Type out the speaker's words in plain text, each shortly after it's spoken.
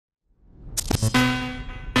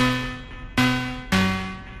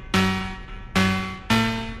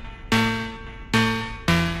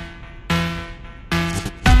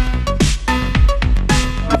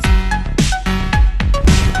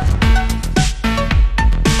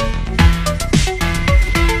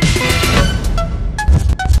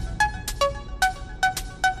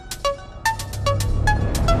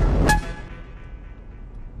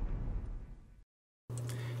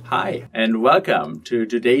and welcome to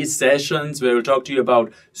today's sessions where we'll talk to you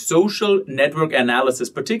about social network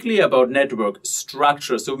analysis, particularly about network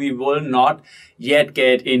structure. So we will not yet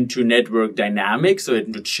get into network dynamics, so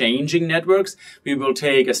into changing networks. We will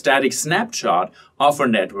take a static snapshot of a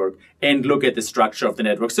network and look at the structure of the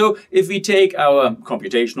network. So if we take our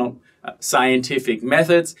computational scientific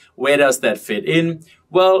methods, where does that fit in?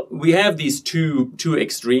 Well, we have these two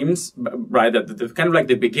extremes, right? Kind of like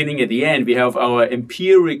the beginning and the end. We have our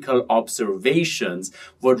empirical observations,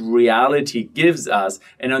 what reality gives us.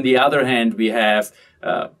 And on the other hand, we have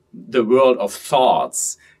the world of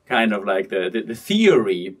thoughts, kind of like the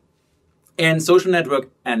theory. And social network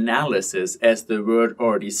analysis, as the word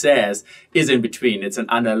already says, is in between. It's an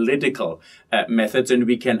analytical method, and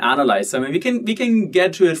we can analyze something. We can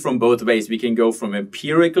get to it from both ways. We can go from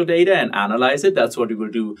empirical data and analyze it. That's what we will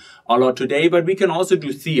do a lot today. But we can also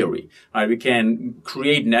do theory. Right? We can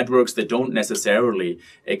create networks that don't necessarily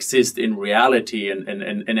exist in reality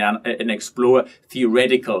and explore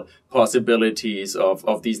theoretical possibilities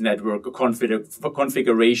of these network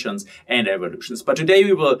configurations and evolutions. But today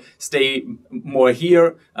we will stay more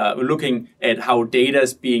here, looking at how data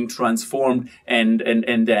is being transformed and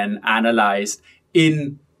then analyzed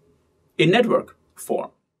in network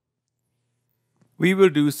form. We will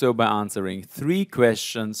do so by answering three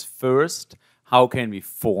questions. First, how can we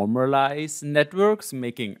formalize networks,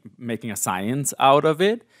 making a science out of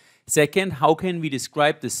it? Second, how can we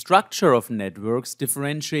describe the structure of networks,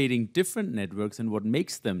 differentiating different networks and what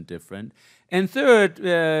makes them different? And third,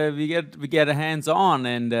 we get a hands-on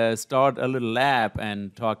and start a little lab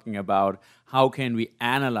and talking about how can we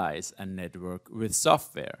analyze a network with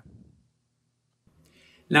software.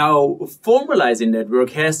 Now, formalizing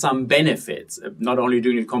network has some benefits. Not only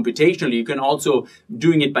doing it computationally, you can also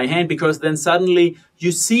doing it by hand, because then suddenly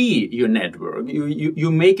you see your network. You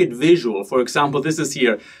make it visual. For example, this is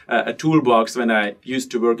here a toolbox when I used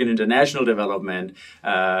to work in international development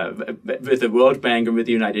with the World Bank and with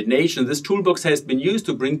the United Nations. This toolbox has been used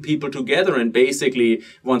to bring people together, and basically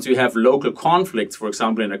once you have local conflicts, for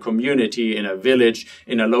example, in a community, in a village,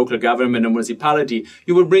 in a local government, a municipality,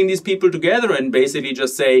 you will bring these people together and basically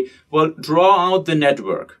just say, well, draw out the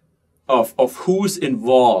network of who's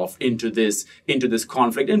involved into this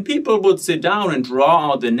conflict. And people would sit down and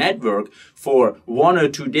draw out the network for 1 or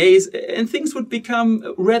 2 days, and things would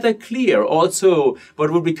become rather clear. Also,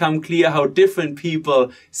 what would become clear, how different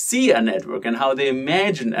people see a network and how they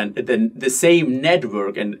imagine the same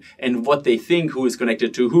network and what they think who is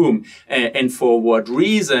connected to whom and for what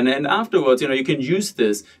reason. And afterwards, you can use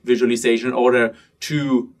this visualization in order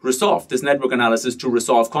to resolve this network analysis, to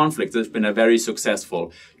resolve conflicts. It's been a very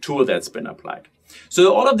successful tool that's been applied.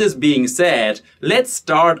 So all of this being said, let's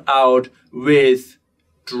start out with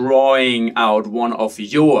drawing out one of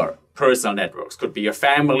your personal networks. Could be your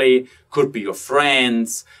family, could be your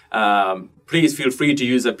friends. Please feel free to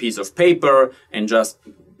use a piece of paper and just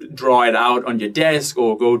draw it out on your desk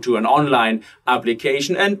or go to an online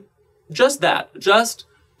application. And just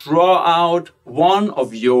draw out one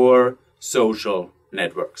of your social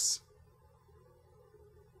networks.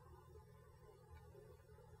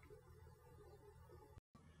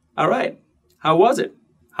 All right, how was it?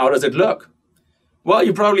 How does it look? Well,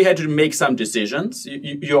 you probably had to make some decisions.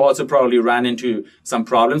 You also probably ran into some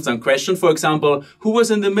problems, some questions. For example, who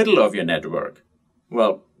was in the middle of your network?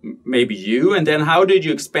 Well, maybe you. And then how did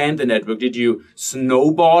you expand the network? Did you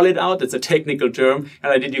snowball it out? That's a technical term.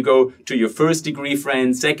 And did you go to your first degree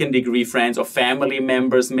friends, second degree friends, or family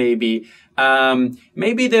members maybe?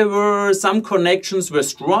 Maybe there were some connections were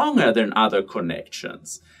stronger than other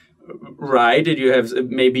connections. Right? Did you have,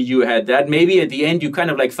 maybe you had that. Maybe at the end you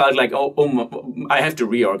kind of like felt like, oh, I have to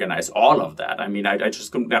reorganize all of that. I mean, I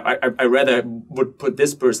I rather would put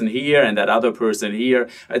this person here and that other person here.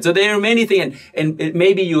 So there are many things, and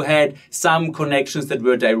maybe you had some connections that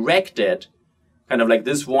were directed, kind of like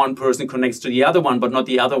this one person connects to the other one, but not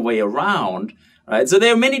the other way around. Right? So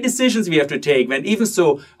there are many decisions we have to take, when even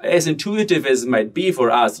so, as intuitive as it might be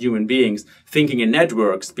for us human beings, thinking in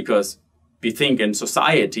networks, because we think in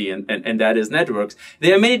society, and that is networks.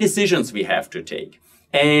 There are many decisions we have to take.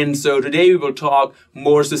 And so today we will talk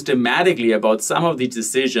more systematically about some of these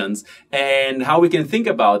decisions and how we can think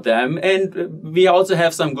about them. And we also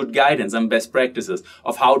have some good guidance, some best practices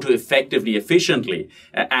of how to effectively, efficiently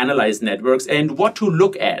analyze networks and what to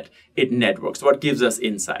look at in networks, what gives us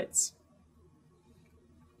insights.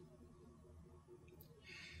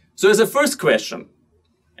 So as a first question,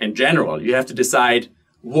 in general, you have to decide,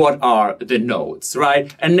 what are the nodes,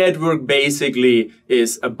 right? A network basically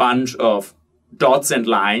is a bunch of dots and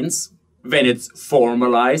lines. When it's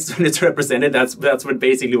formalized, when it's represented, that's what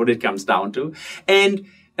basically what it comes down to. And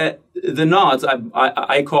the nodes,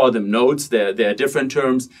 I call them nodes. There are different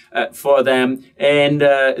terms for them, and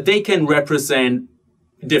they can represent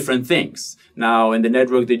different things. Now, in the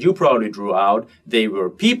network that you probably drew out, they were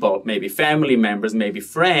people, maybe family members, maybe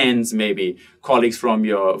friends, maybe colleagues from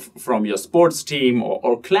your sports team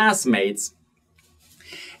or classmates.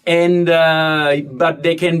 And but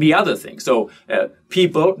they can be other things. So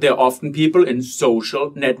people, they're often people in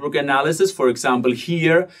social network analysis. For example,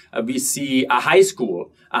 here we see a high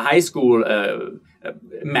school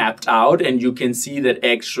mapped out, and you can see that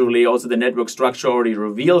actually also the network structure already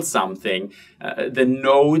reveals something. The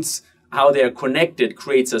nodes, how they are connected,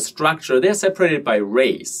 creates a structure. They're separated by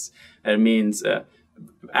race. That means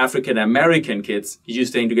African American kids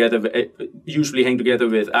usually hang together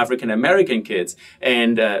with African American kids,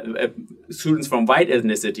 and students from white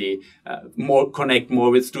ethnicity connect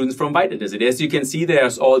more with students from white ethnicity. As you can see,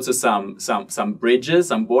 there's also some bridges,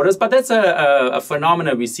 some borders, but that's a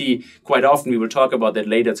phenomenon we see quite often. We will talk about that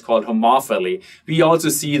later. It's called homophily. We also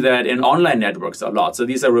see that in online networks a lot. So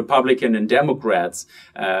these are Republican and Democrats,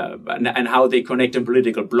 and how they connect in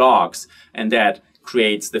political blocs, and that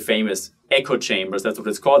creates the famous echo chambers. That's what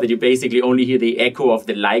it's called, that you basically only hear the echo of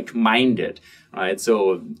the like-minded, right?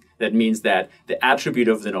 So that means that the attribute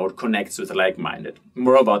of the node connects with the like-minded.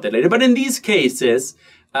 More about that later. But in these cases,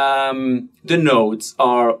 the nodes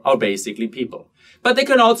are basically people. But they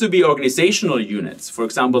can also be organizational units. For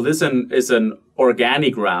example, this is an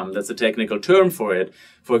organigram. That's a technical term for it.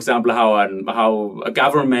 For example, how a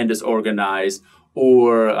government is organized,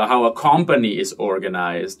 or how a company is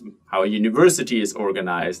organized, how a university is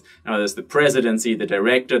organized. Now there's the presidency, the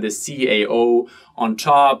director, the CAO on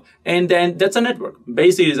top, and then that's a network.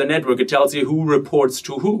 Basically, it's a network. It tells you who reports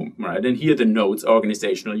to whom, right? And here the nodes are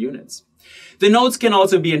organizational units. The nodes can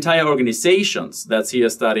also be entire organizations. That's here a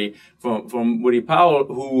study from Woody Powell,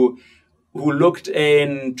 who looked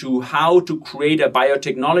into how to create a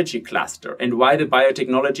biotechnology cluster, and why the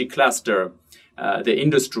biotechnology cluster, the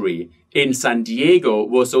industry in San Diego,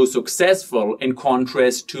 was so successful in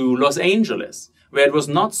contrast to Los Angeles, where it was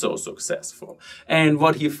not so successful. And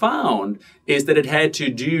what he found is that it had to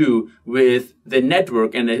do with the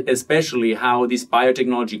network, and especially how these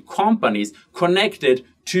biotechnology companies connected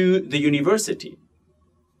to the university.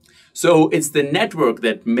 So it's the network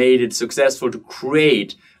that made it successful to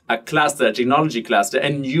create a cluster, a technology cluster, a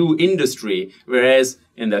new industry, whereas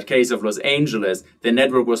in that case of Los Angeles, the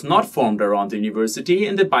network was not formed around the university,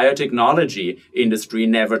 and the biotechnology industry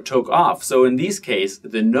never took off. So in this case,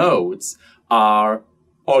 the nodes are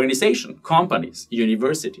organizations, companies,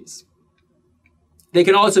 universities. They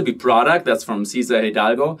can also be product. That's from Cesar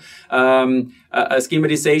Hidalgo, a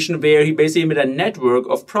schematization where he basically made a network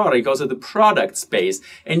of product. He calls it the product space.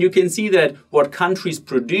 And you can see that what countries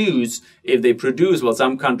produce, if they produce, well,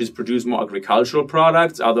 some countries produce more agricultural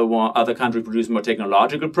products, other countries produce more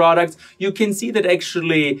technological products. You can see that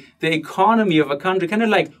actually the economy of a country kind of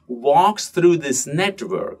like walks through this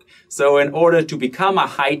network. So in order to become a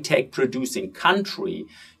high-tech producing country,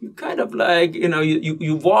 you kind of like,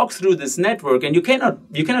 you walk through this network, and you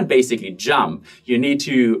cannot basically jump. You need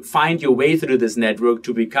to find your way through this network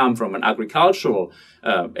to become from an agricultural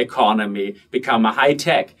economy, become a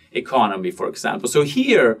high-tech economy, for example. So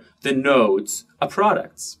here, the nodes are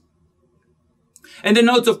products. And the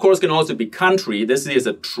nodes, of course, can also be country. This is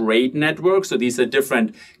a trade network. So these are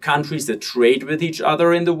different countries that trade with each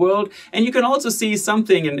other in the world. And you can also see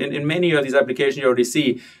something in many of these applications you already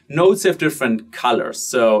see. Nodes have different colors.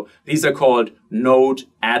 So these are called node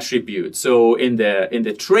attributes. So in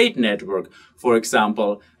the trade network, for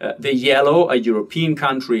example, the yellow are European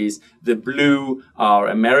countries, the blue are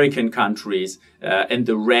American countries, and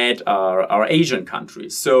the red are Asian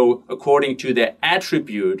countries. So according to their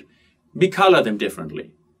attribute, we color them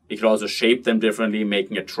differently. We could also shape them differently,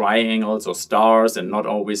 making it triangles or stars, and not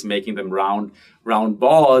always making them round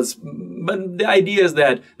balls. But the idea is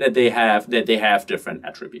that they have different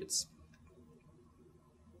attributes.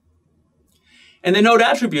 And the node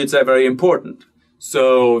attributes are very important.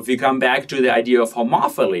 So if we come back to the idea of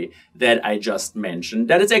homophily that I just mentioned,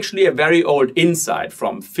 that is actually a very old insight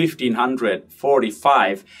from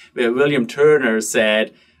 1545, where William Turner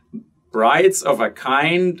said, brides of a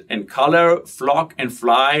kind and color flock and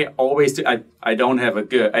fly always to, I don't have a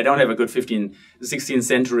good 16th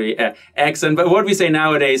century accent, but what we say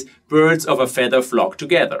nowadays, birds of a feather flock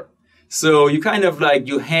together. So you kind of like,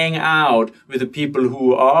 you hang out with the people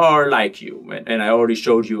who are like you. And I already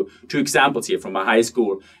showed you 2 examples here from a high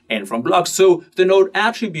school and from blogs. So the node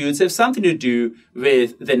attributes have something to do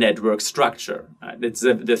with the network structure.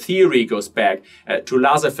 The theory goes back to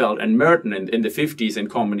Lazarsfeld and Merton in the 50s in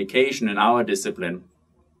communication in our discipline.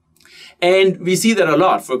 And we see that a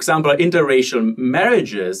lot. For example, interracial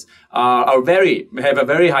marriages have a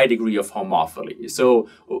very high degree of homophily. So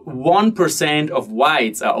 1% of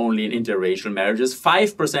whites are only in interracial marriages,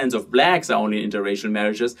 5% of blacks are only in interracial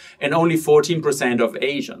marriages, and only 14% of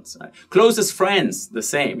Asians. Closest friends, the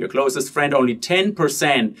same. Your closest friend, only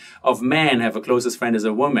 10% of men have a closest friend as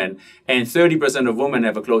a woman, and 30% of women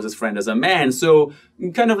have a closest friend as a man. So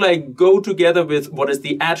kind of like go together with what is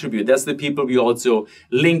the attribute. That's the people we also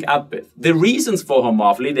link up with. The reasons for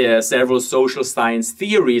homophily, there are several social science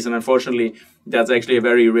theories, and unfortunately, that's actually a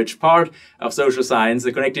very rich part of social science.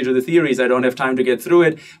 Connected to the theories, I don't have time to get through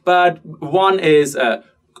it. But one is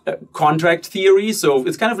contract theory. So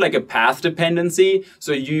it's kind of like a path dependency.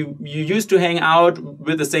 So you used to hang out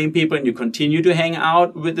with the same people and you continue to hang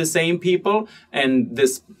out with the same people. And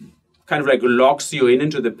this kind of like locks you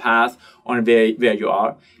into the path on where you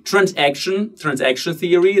are. Transaction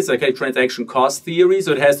theory is like a transaction cost theory.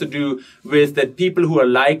 So it has to do with that people who are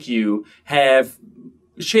like you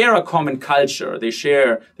share a common culture. They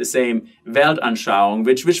share the same Weltanschauung,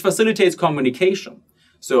 which facilitates communication.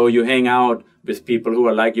 So you hang out with people who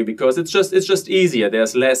are like you because it's just easier.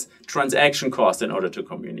 There's less transaction cost in order to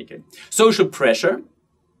communicate. Social pressure.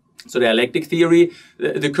 So dialectic theory,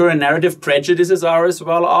 the current narrative prejudices are as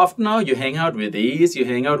well often now. You hang out with these, you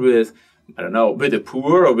hang out with, I don't know, with the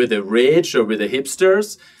poor or with the rich or with the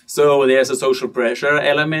hipsters. So there's a social pressure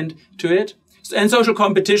element to it. And social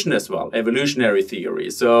competition as well, evolutionary theory.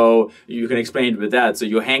 So you can explain it with that. So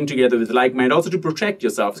you hang together with like-minded also to protect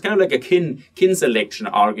yourself. It's kind of like a kin selection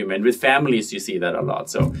argument. With families, you see that a lot.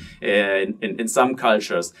 So in some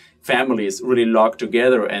cultures, families really lock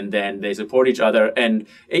together and then they support each other, and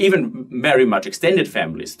even very much extended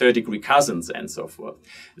families, third-degree cousins and so forth.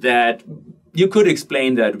 That you could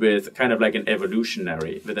explain that with kind of like an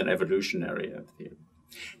evolutionary theory.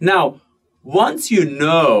 Now, once you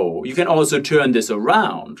know, you can also turn this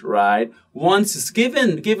around, right? Once it's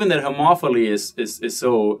given that homophily is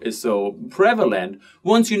so prevalent,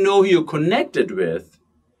 once you know who you're connected with,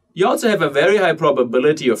 you also have a very high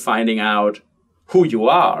probability of finding out who you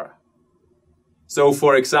are. So,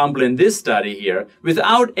 for example, in this study here,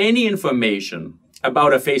 without any information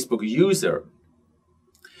about a Facebook user,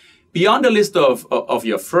 beyond a list of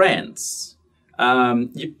your friends,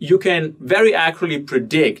 you can very accurately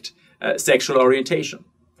predict sexual orientation.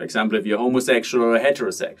 For example, if you're homosexual or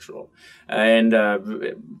heterosexual, and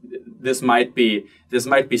this might be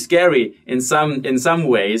scary in some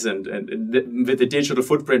ways, and with the digital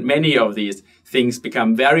footprint, many of these things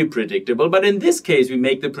become very predictable. But in this case, we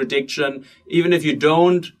make the prediction even if you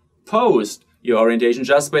don't post your orientation,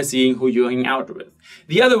 just by seeing who you hang out with.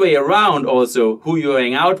 The other way around, also, who you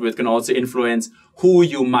hang out with can also influence who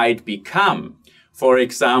you might become. For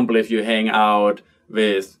example, if you hang out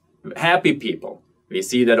with happy people, we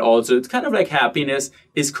see that also it's kind of like happiness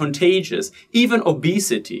is contagious. Even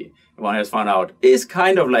obesity, one has found out, is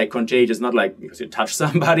kind of like contagious, not like because you touch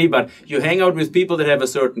somebody, but you hang out with people that have a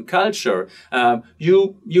certain culture,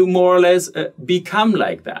 you more or less become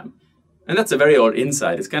like them. And that's a very old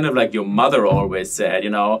insight. It's kind of like your mother always said,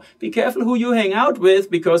 be careful who you hang out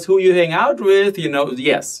with, because who you hang out with,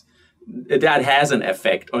 yes, that has an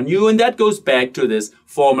effect on you. And that goes back to this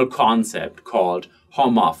formal concept called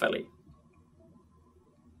homophily.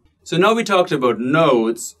 So now we talked about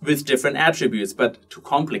nodes with different attributes, but to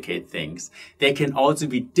complicate things, there can also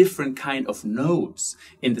be different kind of nodes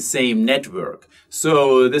in the same network.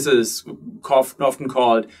 So this is often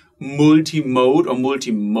called multi-mode or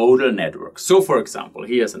multimodal networks. So for example,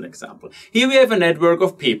 here's an example. Here we have a network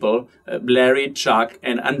of people, Larry, Chuck,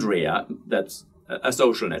 and Andrea. That's a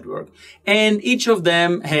social network. And each of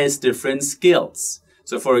them has different skills.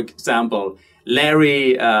 So for example,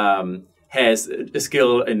 Larry has a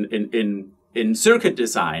skill in circuit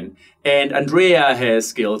design, and Andrea has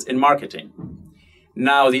skills in marketing.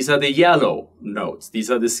 Now, these are the yellow nodes.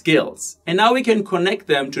 These are the skills. And now we can connect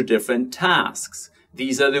them to different tasks.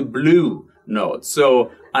 These are the blue nodes.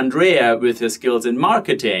 So Andrea, with her skills in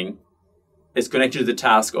marketing, is connected to the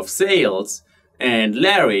task of sales, and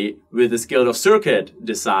Larry, with the skill of circuit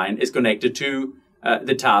design, is connected to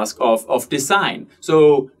the task of design.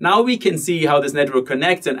 So now we can see how this network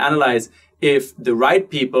connects and analyze if the right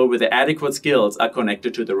people with the adequate skills are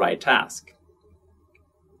connected to the right task.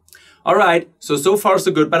 All right, so far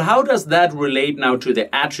so good. But how does that relate now to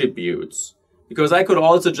the attributes? Because I could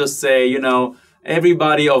also just say,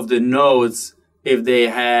 everybody of the nodes, if they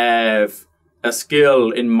have a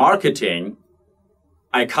skill in marketing,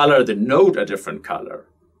 I color the node a different color.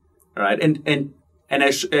 All right, and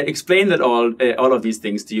I explain that all of these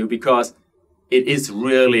things to you because it is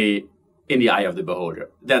really in the eye of the beholder.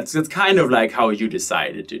 That's kind of like how you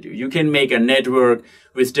decided to do. You can make a network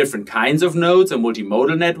with different kinds of nodes, a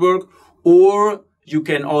multimodal network, or you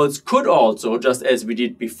could also, just as we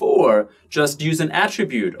did before, just use an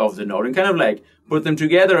attribute of the node and kind of like put them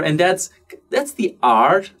together. And that's the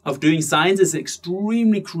art of doing science. Is an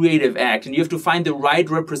extremely creative act, and you have to find the right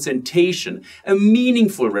representation, a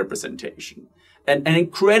meaningful representation. An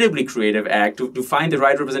incredibly creative act to find the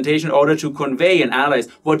right representation in order to convey and analyze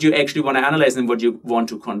what you actually want to analyze and what you want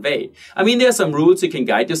to convey. I mean, there are some rules you can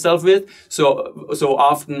guide yourself with. So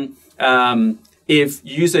often, if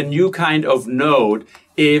you use a new kind of node,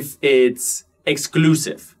 if it's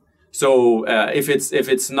exclusive. So if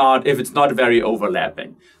it's not very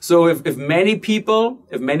overlapping. So if many people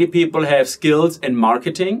have skills in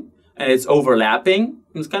marketing and it's overlapping,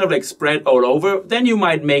 it's kind of like spread all over, then you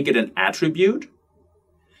might make it an attribute.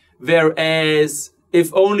 Whereas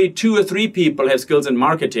if only 2 or 3 people have skills in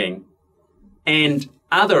marketing and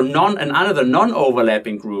another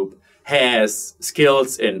non-overlapping group has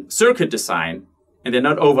skills in circuit design and they're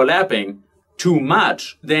not overlapping too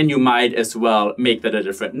much, then you might as well make that a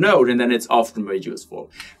different node, and then it's often very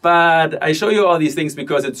useful. But I show you all these things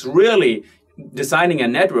because it's really designing a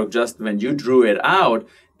network, just when you drew it out,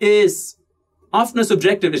 is often a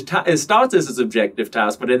subjective, it starts as a subjective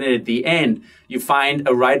task, but then at the end, you find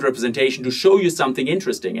a right representation to show you something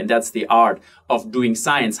interesting. And that's the art of doing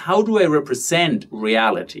science. How do I represent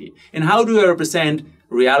reality? And how do I represent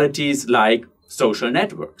realities like social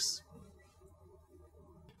networks?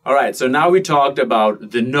 All right, so now we talked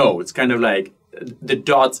about the nodes, kind of like the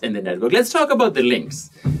dots in the network. Let's talk about the links.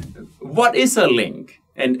 What is a link?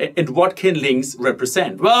 And what can links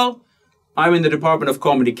represent? Well, I'm in the Department of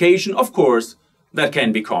Communication. Of course, that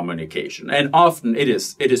can be communication. And often it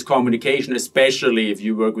is communication, especially if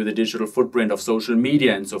you work with a digital footprint of social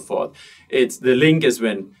media and so forth. The link is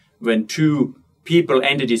when two people,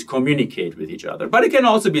 entities communicate with each other. But it can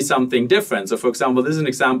also be something different. So for example, this is an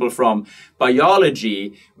example from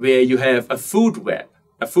biology where you have a food web,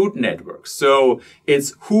 a food network. So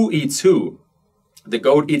it's who eats who. The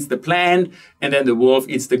goat eats the plant, and then the wolf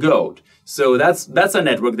eats the goat. So that's a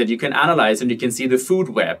network that you can analyze, and you can see the food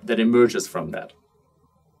web that emerges from that.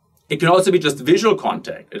 It can also be just visual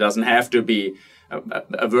contact. It doesn't have to be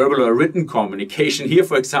a verbal or written communication. Here,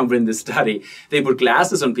 for example, in this study, they put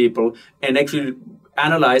glasses on people and actually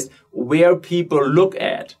analyzed where people look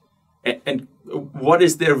at and what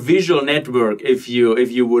is their visual network if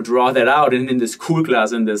you would draw that out. And in the school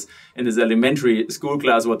class, in this elementary school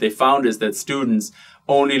class, what they found is that students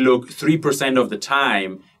only look 3% of the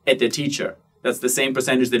time at their teacher. That's the same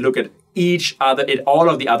percentage they look at all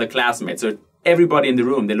of the other classmates. So everybody in the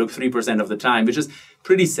room, they look 3% of the time, which is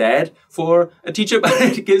pretty sad for a teacher, but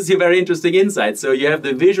it gives you very interesting insights. So you have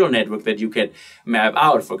the visual network that you can map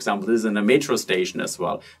out. For example, this is in a metro station as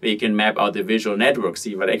well, where you can map out the visual network,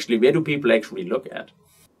 see where do people actually look at.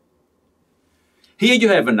 Here you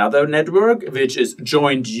have another network, which is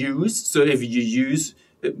joint use. So if you use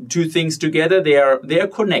 2 things together, they are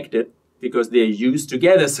connected because they're used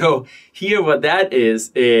together. So here what that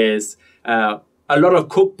is a lot of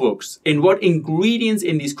cookbooks and what ingredients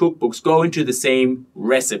in these cookbooks go into the same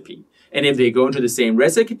recipe. And if they go into the same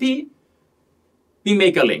recipe, we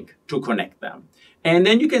make a link to connect them. And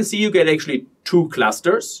then you can see you get actually 2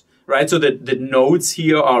 clusters, right? So the nodes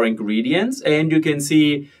here are ingredients, and you can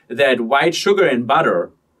see that white sugar and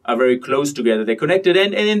butter are very close together. They're connected.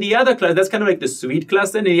 And in the other cluster, that's kind of like the sweet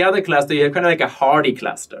cluster. And in the other cluster, you have kind of like a hearty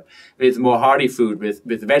cluster with more hearty food,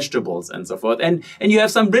 with vegetables and so forth. And you have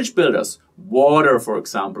some bridge builders. Water, for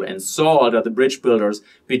example, and salt are the bridge builders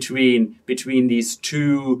between these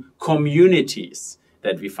 2 communities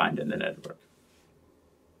that we find in the network.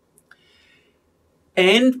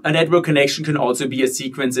 And a network connection can also be a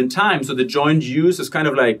sequence in time. So the joint use is kind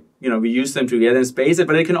of like, we use them together in space,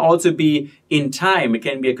 but it can also be in time. It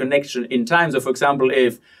can be a connection in time. So for example,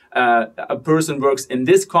 if a person works in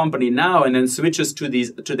this company now and then switches to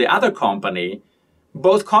the other company,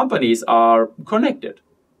 both companies are connected.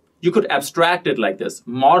 You could abstract it like this,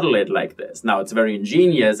 model it like this. Now, it's very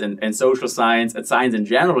ingenious, and social science and science in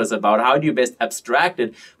general is about how do you best abstract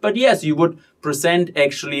it. But yes, you would present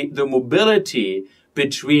actually the mobility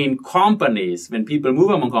between companies, when people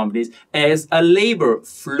move among companies, as a labor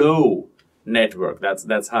flow network.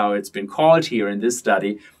 That's how it's been called here in this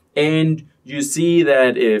study. And you see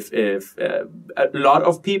that if a lot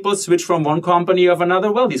of people switch from one company of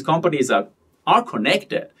another, well, these companies are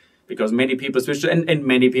connected because many people switched and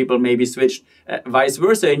many people maybe switched vice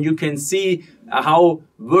versa. And you can see how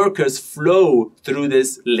workers flow through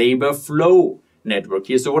this labor flow network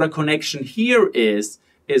here. So what a connection here is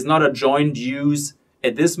not a joint use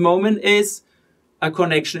at this moment is a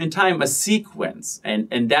connection in time, a sequence,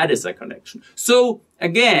 and that is a connection. So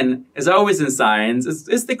again, as always in science,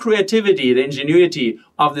 it's the creativity, the ingenuity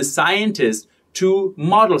of the scientist to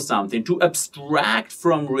model something, to abstract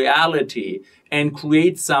from reality and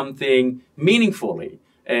create something meaningfully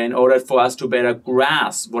in order for us to better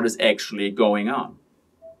grasp what is actually going on.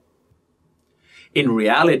 In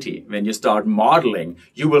reality, when you start modeling,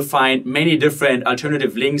 you will find many different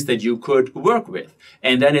alternative links that you could work with.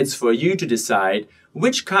 And then it's for you to decide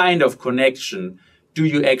which kind of connection do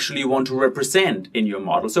you actually want to represent in your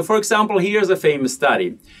model. So for example, here's a famous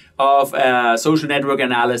study of social network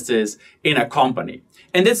analysis in a company.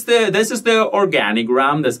 And this is the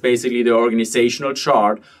organigram. That's basically the organizational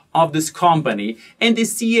chart of this company. And the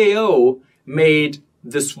CAO made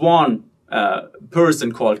this one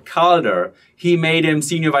person called Calder. He made him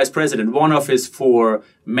senior vice president, one of his 4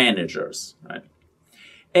 managers. Right?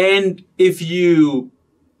 And if you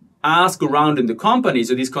ask around in the company,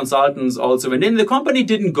 so these consultants also went in, the company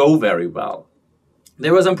didn't go very well.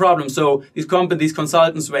 There were some problems. So these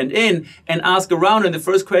consultants went in and asked around, and the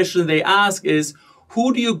first question they ask is,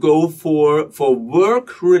 who do you go for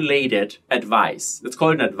work-related advice? It's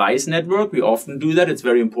called an advice network. We often do that. It's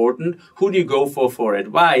very important. Who do you go for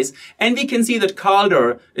advice? And we can see that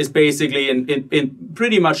Calder is basically in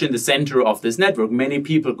pretty much in the center of this network. Many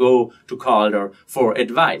people go to Calder for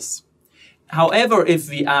advice. However, if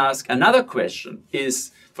we ask another question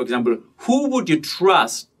is, for example, who would you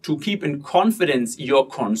trust to keep in confidence your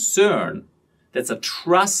concern? That's a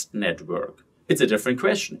trust network. It's a different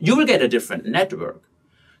question. You will get a different network.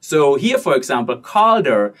 So here, for example,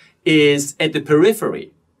 Calder is at the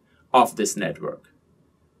periphery of this network.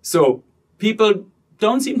 So people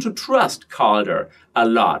don't seem to trust Calder a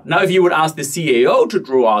lot. Now, if you would ask the CAO to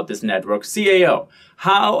draw out this network, CAO,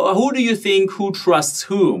 who do you think who trusts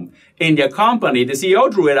whom in their company? The CEO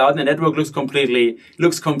drew it out and the network looks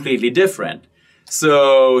completely different.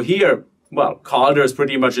 So here, well, Calder is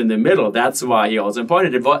pretty much in the middle. That's why he also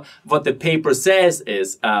appointed it. What the paper says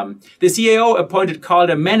is the CAO appointed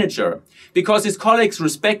Calder manager because his colleagues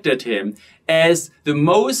respected him as the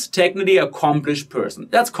most technically accomplished person.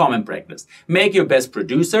 That's common practice. Make your best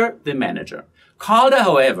producer the manager. Calder,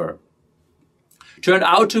 however, turned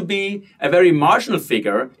out to be a very marginal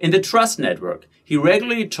figure in the trust network. He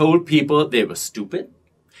regularly told people they were stupid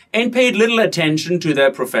and paid little attention to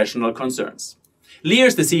their professional concerns.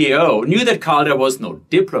 Lears, the CEO, knew that Calder was no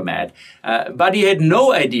diplomat, but he had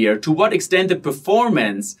no idea to what extent the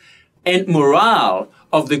performance and morale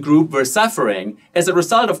of the group were suffering as a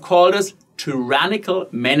result of Calder's tyrannical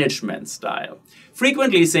management style.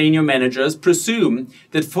 Frequently, senior managers presume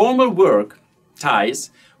that formal work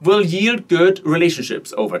ties will yield good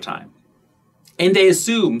relationships over time. And they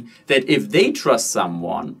assume that if they trust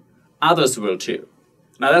someone, others will too.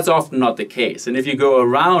 Now, that's often not the case. And if you go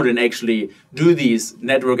around and actually do these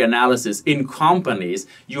network analysis in companies,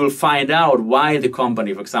 you will find out why the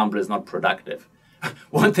company, for example, is not productive.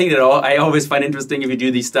 One thing that I always find interesting if you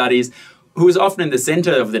do these studies, who is often in the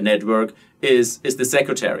center of the network is the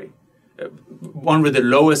secretary. One with the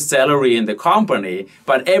lowest salary in the company,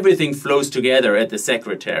 but everything flows together at the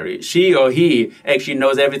secretary. She or he actually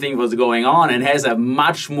knows everything what's going on and has a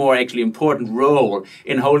much more actually important role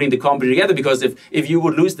in holding the company together, because if you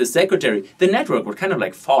would lose the secretary, the network would kind of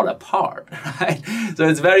like fall apart, right? So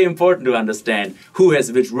it's very important to understand who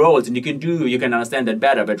has which roles, and you can understand that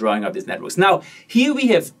better by drawing up these networks. Now, here we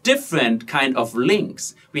have different kind of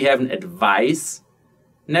links. We have an advice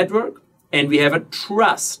network and we have a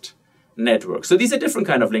trust network. So these are different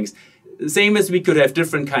kind of links. Same as we could have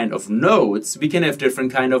different kind of nodes, we can have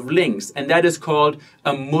different kind of links, and that is called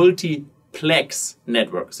a multiplex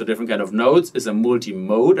network. So different kind of nodes is a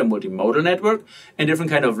multimodal network, and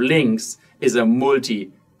different kind of links is a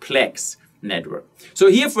multiplex network.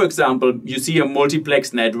 So here, for example, you see a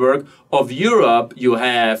multiplex network of Europe. You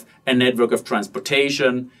have a network of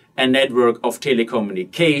transportation, a network of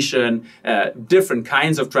telecommunication, different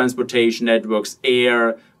kinds of transportation networks,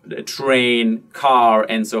 air, train, car,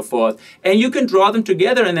 and so forth. And you can draw them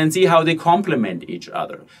together and then see how they complement each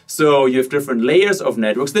other. So you have different layers of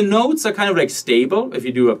networks. The nodes are kind of like stable. If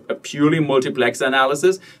you do a purely multiplex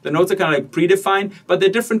analysis, the nodes are kind of like predefined, but they're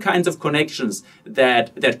different kinds of connections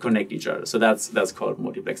that connect each other. So that's called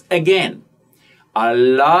multiplex. Again, a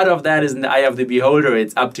lot of that is in the eye of the beholder.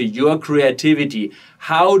 It's up to your creativity.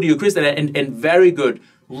 How do you crystallize? And very good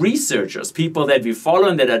researchers, people that we follow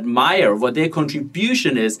and that admire, what their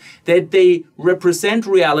contribution is, that they represent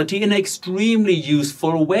reality in an extremely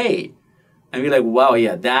useful way. And we're like, wow,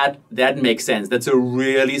 yeah, that makes sense. That's a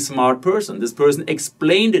really smart person. This person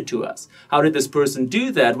explained it to us. How did this person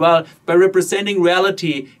do that? Well, by representing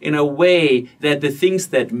reality in a way that the things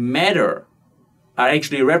that matter are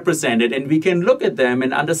actually represented, and we can look at them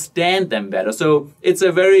and understand them better. So it's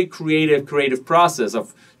a very creative process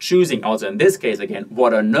of choosing, also in this case again,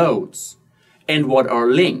 what are nodes and what are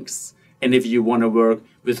links. And if you want to work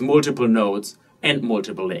with multiple nodes and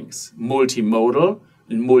multiple links, multimodal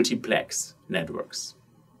and multiplex networks.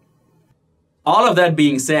 All of that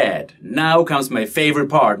being said, now comes my favorite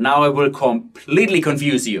part. Now I will completely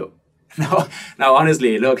confuse you. Now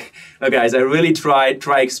honestly, look guys, I really try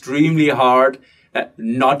extremely hard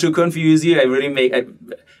not to confuse you.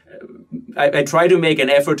 I try to make an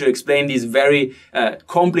effort to explain these very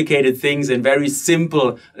complicated things in very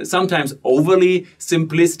simple, sometimes overly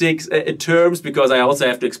simplistic terms, because I also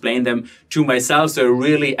have to explain them to myself. So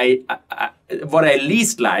really, what I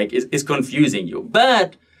least like is confusing you.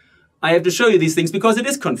 But I have to show you these things because it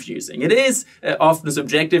is confusing. It is often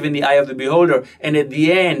subjective in the eye of the beholder. And at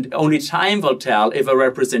the end, only time will tell if a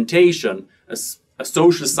representation, a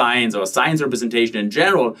social science or science representation in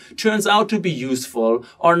general, turns out to be useful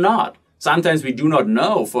or not. Sometimes we do not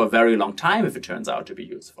know for a very long time if it turns out to be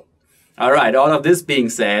useful. All right, all of this being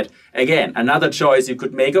said, again, another choice you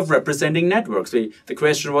could make of representing networks. The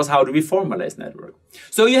question was, how do we formalize network?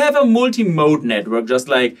 So you have a multi-mode network, just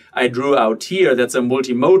like I drew out here. That's a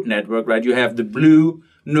multi-mode network, right? You have the blue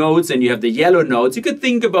nodes and you have the yellow nodes. You could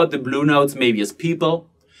think about the blue nodes maybe as people,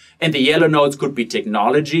 and the yellow nodes could be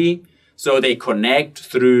technology. So they connect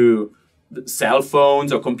through cell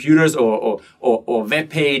phones or computers or web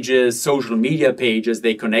pages, social media pages.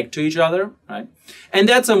 They connect to each other, right? And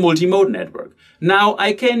that's a multi-mode network. Now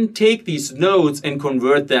I can take these nodes and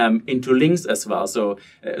convert them into links as well. So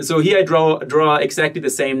here I draw exactly the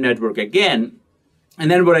same network again. And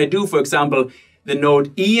then what I do, for example, the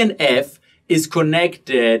node E and F is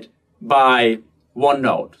connected by one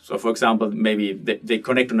node. So for example, maybe they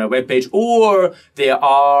connect on a web page, or they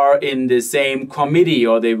are in the same committee,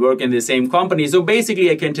 or they work in the same company. So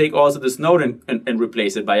basically I can take also this node and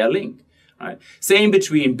replace it by a link. Right? Same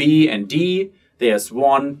between B and D. There's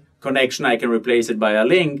one connection, I can replace it by a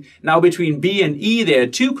link. Now between B and E there are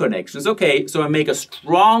two connections. Okay, so I make a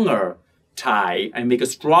stronger tie. I make a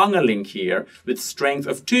stronger link here with strength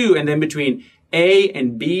of 2, and then between A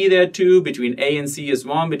and B there are 2, between A and C is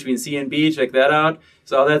 1, between C and B, check that out.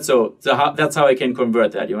 So that's how I can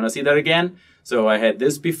convert that. You want to see that again? So I had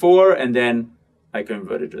this before, and then I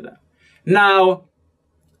converted to that. Now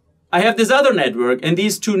I have this other network, and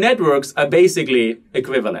these two networks are basically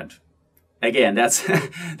equivalent. Again, that's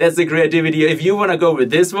the creativity. If you want to go with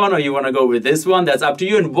this one or you want to go with this one, that's up to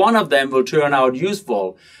you. And one of them will turn out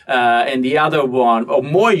useful, and the other one, or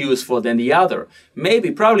more useful than the other. Maybe,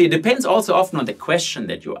 probably, it depends also often on the question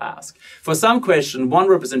that you ask. For some question, one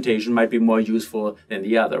representation might be more useful than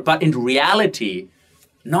the other. But in reality,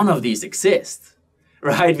 none of these exist,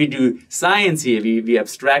 right? We do science here. We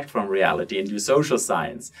abstract from reality and do social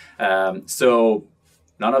science. So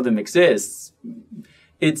none of them exists.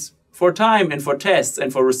 It's for time and for tests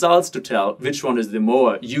and for results to tell which one is the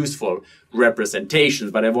more useful representations.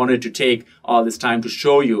 But I wanted to take all this time to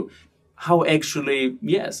show you how actually,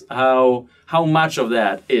 yes, how much of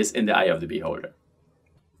that is in the eye of the beholder.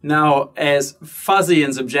 Now, as fuzzy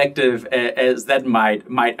and subjective as that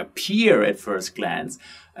might appear at first glance,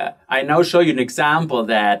 I now show you an example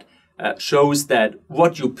that shows that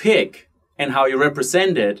what you pick and how you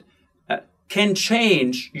represent it can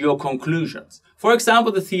change your conclusions. For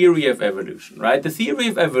example, the theory of evolution, right? The theory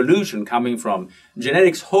of evolution coming from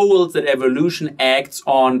genetics holds that evolution acts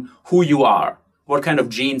on who you are, what kind of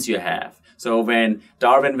genes you have. So when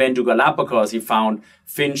Darwin went to Galapagos, he found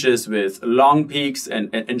finches with long peaks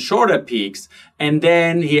and shorter peaks. And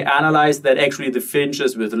then he analyzed that actually the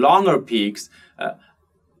finches with longer peaks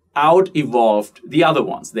out-evolved the other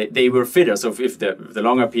ones. They were fitter. So if the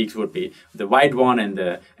longer peaks would be the white one and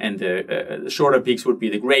the shorter peaks would be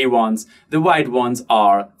the gray ones, the white ones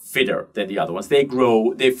are fitter than the other ones. They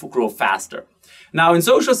grow faster. Now in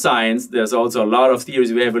social science, there's also a lot of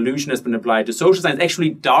theories where evolution has been applied to social science. Actually,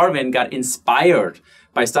 Darwin got inspired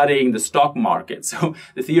by studying the stock market. So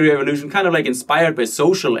the theory of evolution kind of like inspired by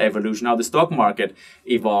social evolution, how the stock market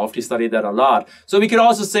evolved. He studied that a lot. So we could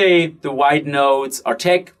also say the white nodes are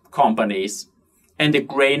tech companies and the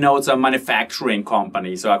gray nodes are manufacturing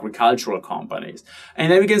companies or agricultural companies.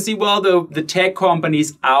 And then we can see, well, the tech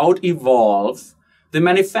companies out-evolve the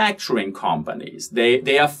manufacturing companies.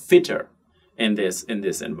 They are fitter in this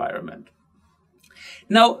environment.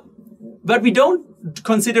 Now, But we don't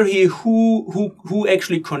consider here who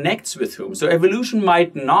actually connects with whom. So evolution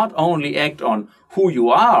might not only act on who you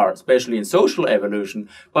are, especially in social evolution,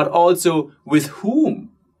 but also with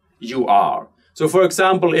whom you are. So for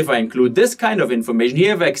example, if I include this kind of information,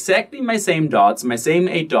 here I have exactly my same dots, my same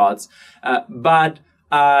 8 dots, but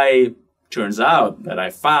turns out that I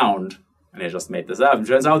found, and I just made this up, it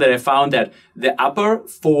turns out that I found that the upper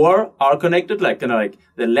 4 are connected, like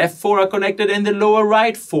the left 4 are connected and the lower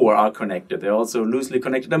right 4 are connected. They're also loosely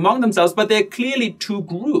connected among themselves, but they're clearly 2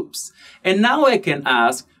 groups. And now I can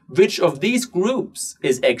ask which of these groups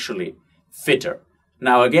is actually fitter.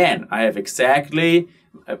 Now again, I have exactly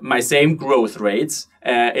my same growth rates,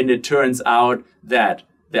 and it turns out that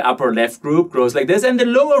the upper left group grows like this and the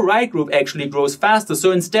lower right group actually grows faster.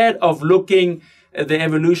 So instead of looking at the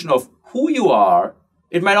evolution of who you are,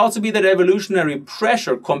 it might also be that evolutionary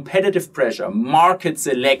pressure, competitive pressure, market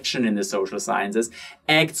selection in the social sciences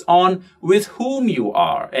acts on with whom you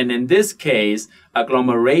are. And in this case,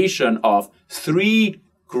 agglomeration of 3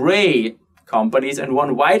 gray companies and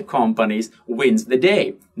 1 white companies wins the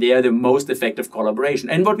day. They are the most effective collaboration.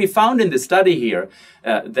 And what we found in the study here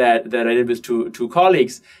that I did with two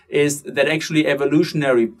colleagues is that actually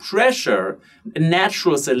evolutionary pressure,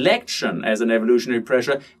 natural selection as an evolutionary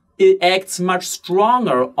pressure, it acts much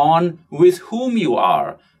stronger on with whom you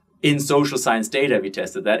are. In social science data, we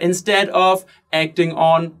tested that, instead of acting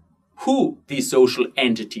on who these social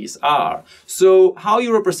entities are. So how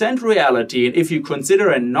you represent reality, and if you consider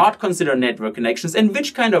and not consider network connections, and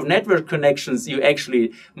which kind of network connections you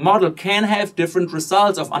actually model, can have different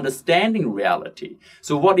results of understanding reality.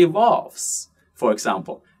 So what evolves, for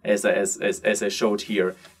example, as I showed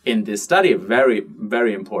here in this study, a very,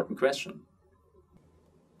 very important question.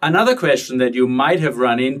 Another question that you might have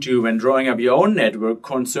run into when drawing up your own network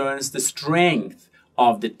concerns the strength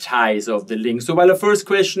of the ties of the link. So while the first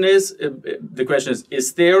question is,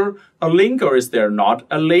 is there a link or is there not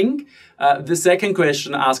a link? The second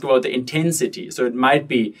question asks about the intensity. So it might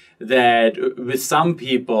be that with some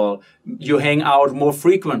people, you hang out more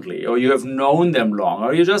frequently, or you have known them long,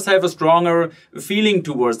 or you just have a stronger feeling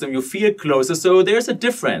towards them, you feel closer. So there's a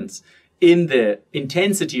difference in the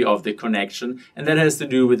intensity of the connection, and that has to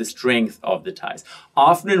do with the strength of the ties.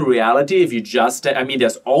 Often in reality, if you just,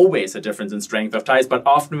 there's always a difference in strength of ties, but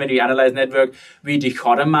often when we analyze network, we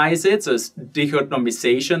dichotomize it. So it's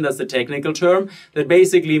dichotomization, that's the technical term. That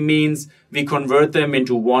basically means we convert them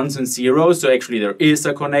into ones and zeros. So actually there is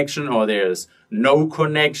a connection or there's no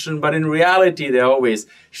connection, but in reality, there are always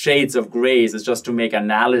shades of grays. It's just to make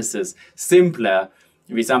analysis simpler.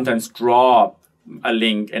 We sometimes draw a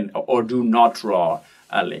link or do not draw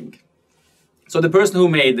a link. So the person who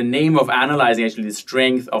made the name of analyzing actually the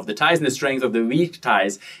strength of the ties and the strength of the weak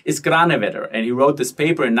ties is Granevetter, and he wrote this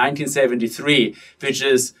paper in 1973, which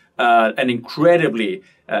is an incredibly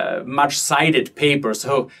much cited paper.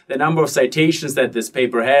 So the number of citations that this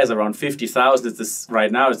paper has, around 50,000,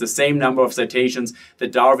 right now is the same number of citations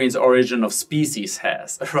that Darwin's Origin of Species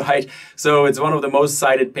has, right? So it's one of the most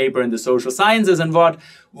cited paper in the social sciences. And what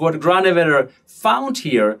Granevetter found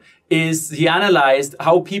here is he analyzed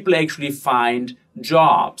how people actually find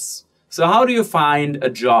jobs. So how do you find a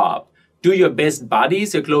job? Do your best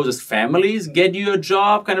buddies, your closest families get you a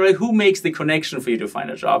job? Kind of like, who makes the connection for you to find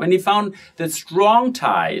a job? And he found that strong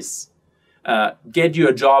ties get you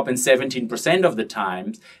a job in 17% of the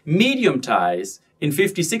times, medium ties in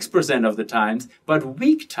 56% of the times, but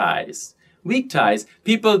weak ties,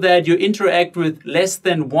 people that you interact with less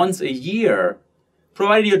than once a year,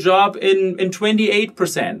 provide you a job in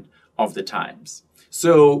 28% of the times.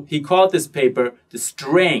 So he called this paper the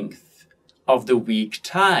strength of the weak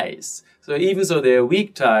ties. So even so they're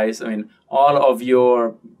weak ties, all of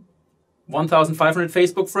your 1,500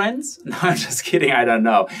 Facebook friends? No, I'm just kidding, I don't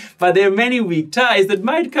know. But there are many weak ties that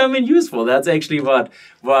might come in useful. That's actually what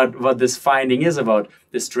this finding is about,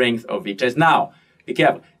 the strength of weak ties. Now, be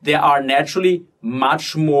careful. There are naturally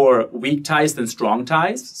much more weak ties than strong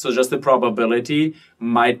ties. So just the probability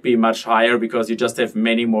might be much higher because you just have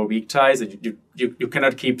many more weak ties. You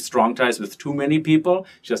cannot keep strong ties with too many people.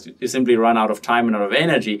 You simply run out of time and out of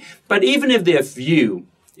energy. But even if there are few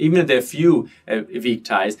weak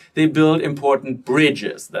ties, they build important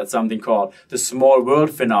bridges. That's something called the small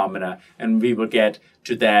world phenomena. And we will get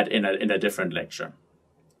to that in a different lecture.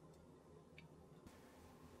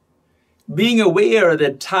 Being aware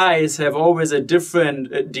that ties have always a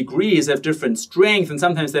different degrees, have different strength, and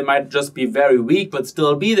sometimes they might just be very weak but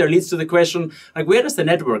still be there, leads to the question, like, where does the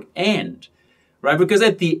network end? Right? Because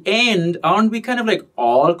at the end, aren't we kind of like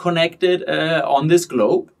all connected on this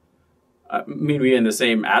globe? I mean, we're in the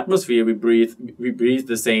same atmosphere. We breathe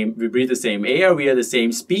the same air. We are the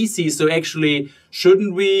same species. So actually,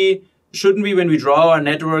 shouldn't we, when we draw our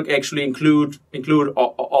network, actually include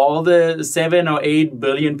all the 7 or 8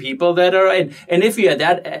 billion people that are in? And if we are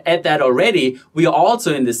at that already, we are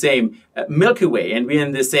also in the same Milky Way, and we're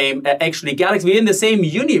in the same actually galaxy. We're in the same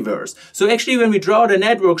universe. So actually, when we draw the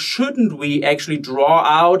network, shouldn't we actually draw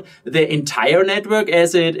out the entire network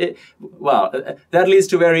as well, that leads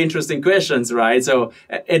to very interesting questions, right? So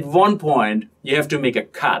at one point, you have to make a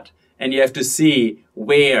cut, and you have to see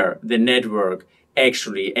where the network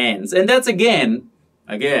actually ends. And that's again,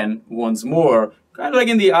 once more, kind of like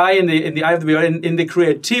in the eye of the beholder, in the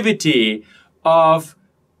creativity of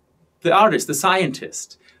the artist, the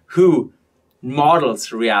scientist, who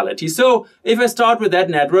models reality. So if I start with that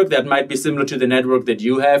network, that might be similar to the network that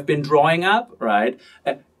you have been drawing up, right?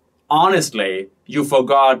 Honestly, you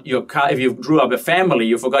forgot if you drew up a family,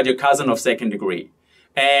 you forgot your cousin of second degree.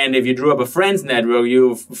 And if you drew up a friends network,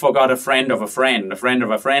 you forgot a friend of a friend, a friend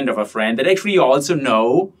of a friend of a friend that actually you also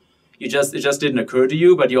know. It just didn't occur to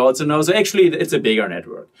you, but you also know. So actually, it's a bigger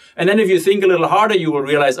network. And then if you think a little harder, you will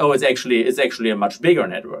realize, oh, it's actually a much bigger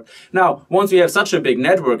network. Now, once we have such a big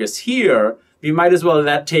network as here, we might as well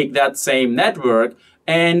take that same network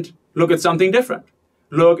and look at something different.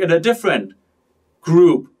 Look at a different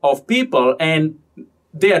group of people, and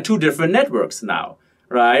they are two different networks now.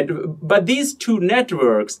 Right? But these two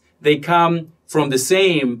networks, they come from the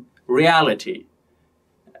same reality.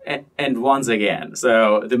 And once again,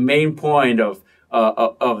 so the main point of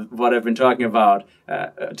what I've been talking about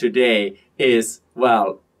today is,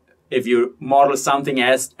 well, if you model something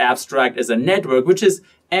as abstract as a network, which is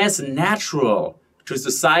as natural to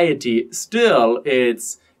society, still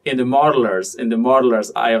it's in the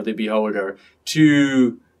modeler's eye of the beholder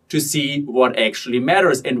to see what actually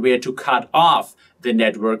matters and where to cut off the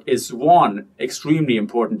network is one extremely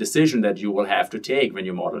important decision that you will have to take when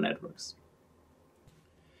you model networks.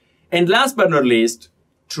 And last but not least,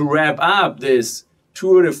 to wrap up this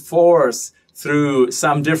tour de force through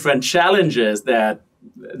some different challenges that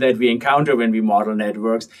we encounter when we model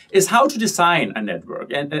networks, is how to design a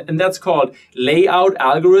network. And that's called layout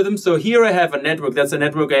algorithms. So here I have a network. That's a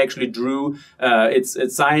network I actually drew.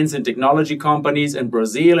 It's science and technology companies in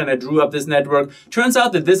Brazil, and I drew up this network. Turns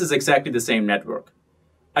out that this is exactly the same network.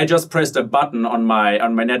 I just pressed a button on my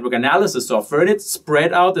network analysis software, and it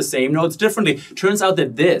spread out the same nodes differently. Turns out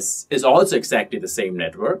that this is also exactly the same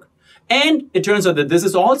network. And it turns out that this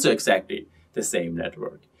is also exactly the same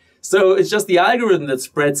network. So it's just the algorithm that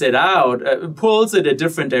spreads it out, pulls it in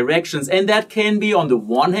different directions, and that can be, on the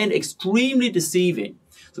one hand, extremely deceiving.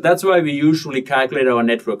 So that's why we usually calculate our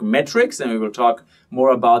network metrics, and we will talk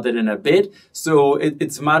more about that in a bit. So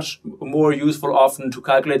it's much more useful often to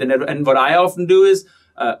calculate the network. And what I often do is,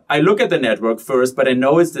 I look at the network first, but I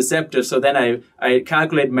know it's deceptive. So then I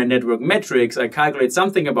calculate my network metrics. I calculate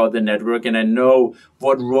something about the network, and I know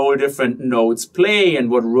what role different nodes play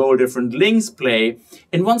and what role different links play.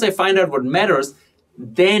 And once I find out what matters,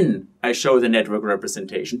 then I show the network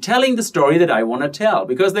representation, telling the story that I want to tell.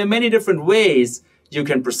 Because there are many different ways you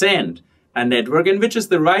can present a network, and which is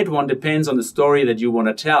the right one depends on the story that you want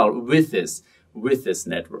to tell with this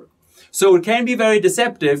network. So it can be very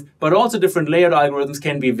deceptive, but also different layout algorithms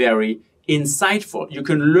can be very insightful. You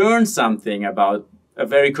can learn something about a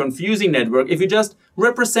very confusing network if you just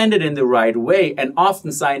represent it in the right way. And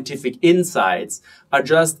often scientific insights are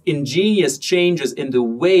just ingenious changes in the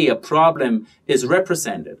way a problem is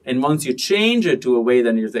represented. And once you change it to a way,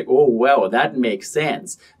 then you think, oh, well, that makes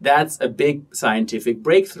sense. That's a big scientific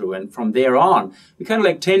breakthrough. And from there on, we kind of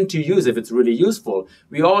like tend to use, if it's really useful,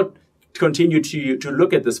 we all continue to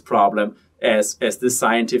look at this problem as this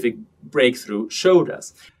scientific breakthrough showed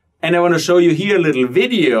us. And I want to show you here a little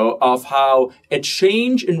video of how a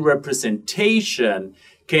change in representation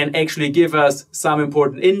can actually give us some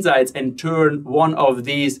important insights and turn one of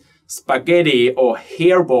these spaghetti or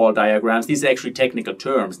hairball diagrams, these are actually technical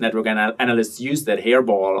terms, network analysts use that,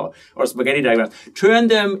 hairball or spaghetti diagrams, turn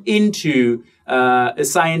them into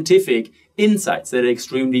scientific insights that are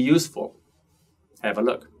extremely useful. Have a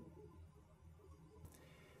look.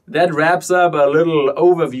 That wraps up a little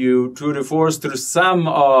overview, tour de force, through some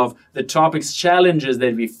of the topics, challenges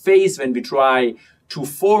that we face when we try to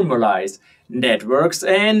formalize networks.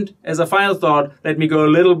 And as a final thought, let me go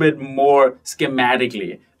a little bit more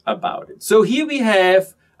schematically about it. So here we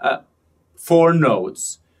have 4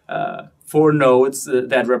 nodes. 4 nodes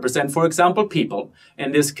that represent, for example, people.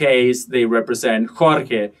 In this case, they represent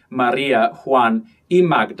Jorge, Maria, Juan, y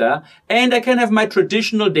Magda. And I can have my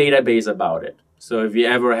traditional database about it. So if you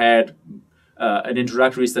ever had an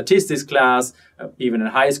introductory statistics class, even in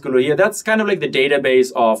high school or here. That's kind of like the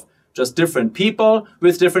database of just different people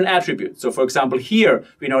with different attributes. So for example, here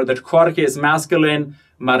we know that Jorge is masculine,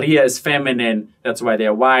 Maria is feminine, that's why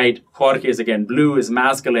they're white. Jorge is again blue, is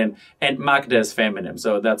masculine, and Magda is feminine.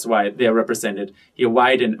 So that's why they're represented here,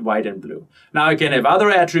 white and blue. Now you can have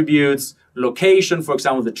other attributes, location, for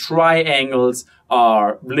example, the triangles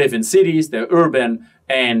live in cities, they're urban,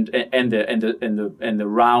 and the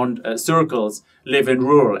round circles live in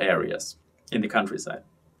rural areas in the countryside.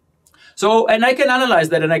 So, and I can analyze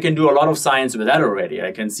that, and I can do a lot of science with that already.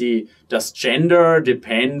 I can see, does gender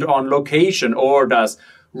depend on location, or does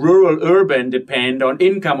rural-urban depend on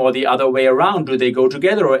income, or the other way around? Do they go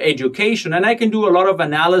together, or education? And I can do a lot of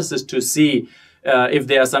analysis to see if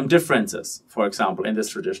there are some differences, for example, in this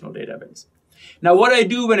traditional database. Now, what I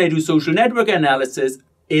do when I do social network analysis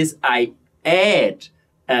is I add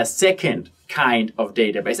a second kind of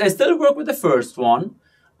database. I still work with the first one.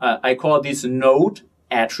 I call these node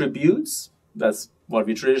attributes. That's what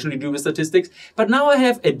we traditionally do with statistics. But now I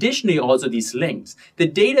have additionally also these links. The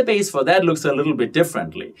database for that looks a little bit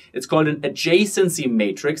differently. It's called an adjacency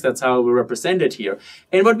matrix. That's how we represent it here.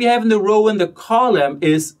 And what we have in the row and the column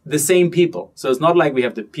is the same people. So it's not like we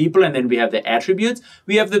have the people and then we have the attributes.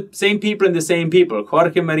 We have the same people and the same people.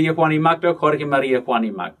 Jorge, Maria, Juan y Magda, Jorge, Maria, Juan y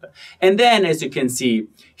Magda. And then, as you can see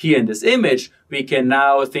here in this image, we can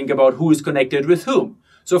now think about who is connected with whom.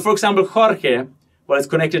 So for example, Jorge, well, it's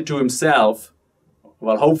connected to himself.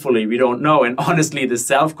 Well, hopefully, we don't know. And honestly, the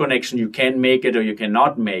self-connection, you can make it or you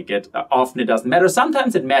cannot make it. Often it doesn't matter.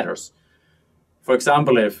 Sometimes it matters. For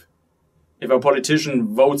example, if a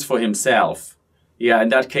politician votes for himself, yeah, in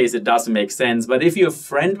that case, it doesn't make sense. But if you're a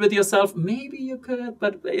friend with yourself, maybe you could.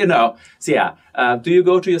 But, you know, so yeah, do you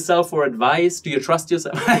go to yourself for advice? Do you trust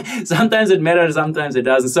yourself? Sometimes it matters, sometimes it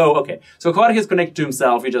doesn't. So, okay. So Jorge is connected to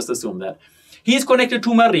himself. We just assume that. He is connected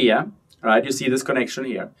to Maria. Right, you see this connection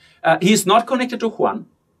here. He's not connected to Juan,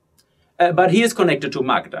 but he is connected to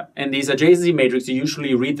Magda. And these adjacency matrices, you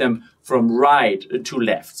usually read them from right to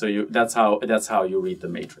left. So that's how you read the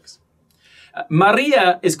matrix.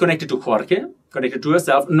 Maria is connected to Jorge, connected to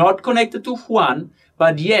herself, not connected to Juan,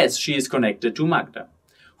 but yes, she is connected to Magda.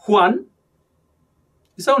 Juan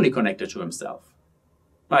is only connected to himself.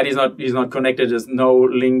 Right, he's not connected. There's no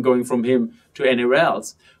link going from him to anywhere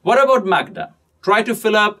else. What about Magda? Try to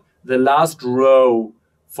fill up the last row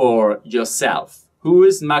for yourself. Who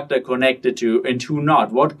is Magda connected to and who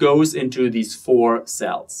not? What goes into these 4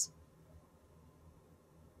 cells?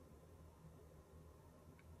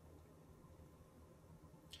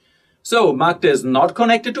 So Magda is not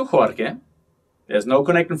connected to Jorge. There's no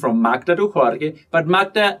connection from Magda to Jorge, but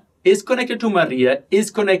Magda is connected to Maria,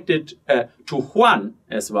 is connected to Juan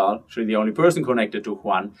as well. Actually, the only person connected to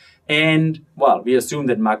Juan. And, well, we assume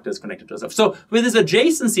that Magda is connected to herself. So with this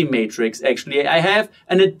adjacency matrix, actually, I have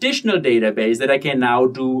an additional database that I can now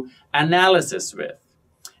do analysis with.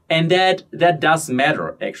 And that does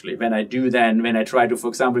matter, actually, when I try to, for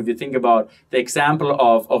example, if you think about the example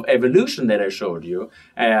of evolution that I showed you,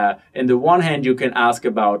 in the one hand, you can ask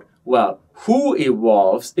about, well, who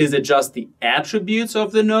evolves? Is it just the attributes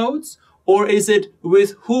of the nodes? Or is it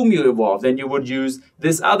with whom you evolve? Then you would use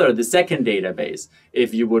the second database.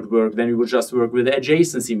 If you would work, then you would just work with the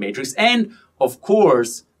adjacency matrix. And, of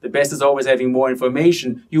course, the best is always having more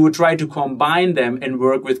information. You would try to combine them and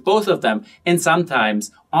work with both of them. And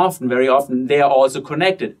sometimes, very often, they are also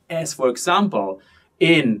connected. As, for example,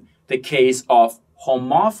 in the case of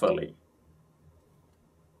homophily.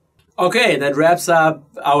 Okay, that wraps up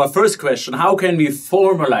our first question. How can we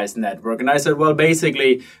formalize network? And I said, well,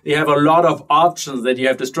 basically, you have a lot of options that you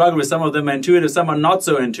have to struggle with. Some of them are intuitive, some are not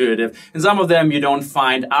so intuitive. And some of them you don't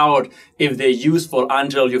find out if they're useful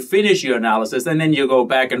until you finish your analysis. And then you go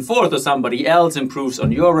back and forth, or somebody else improves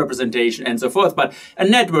on your representation and so forth. But a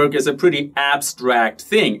network is a pretty abstract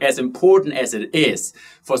thing, as important as it is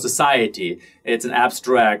for society. It's an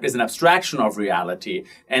abstraction of reality,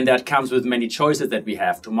 and that comes with many choices that we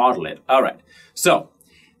have to model it. All right. So,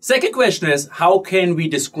 second question is, how can we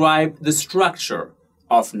describe the structure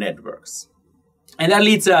of networks? And that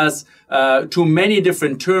leads us to many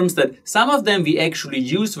different terms that some of them we actually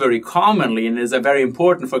use very commonly and is very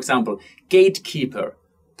important. For example, gatekeeper,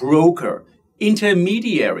 broker,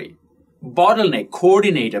 intermediary, bottleneck,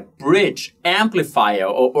 coordinator, bridge, amplifier,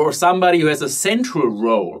 or somebody who has a central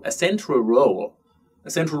role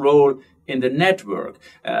in the network,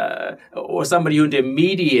 or somebody who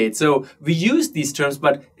intermediates. So we use these terms,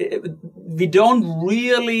 but we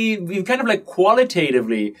kind of like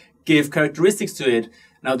qualitatively give characteristics to it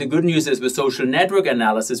Now, the good news is with social network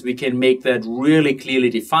analysis, we can make that really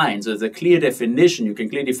clearly defined. So there's a clear definition. You can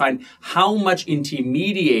clearly define how much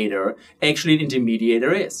intermediator actually an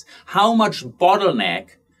intermediator is, how much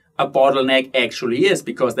bottleneck a bottleneck actually is,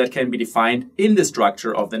 because that can be defined in the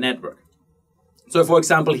structure of the network. So, for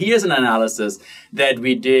example, here's an analysis that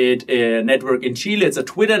we did a network in Chile. It's a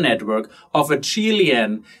Twitter network of a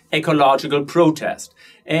Chilean ecological protest.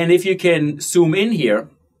 And if you can zoom in here,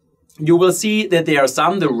 you will see that there are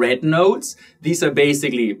the red nodes. These are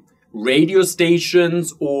basically radio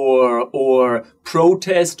stations or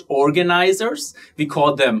protest organizers. We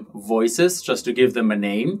call them voices, just to give them a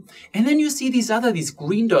name. And then you see these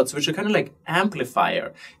green dots, which are kind of like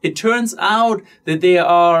amplifier. It turns out that they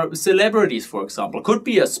are celebrities, for example. Could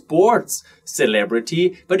be a sports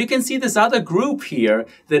celebrity, but you can see this other group here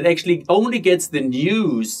that actually only gets the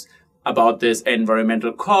news about this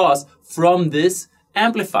environmental cause from this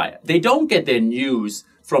amplifier. They don't get their news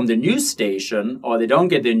from the news station, or they don't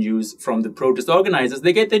get their news from the protest organizers.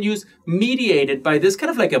 They get their news mediated by this kind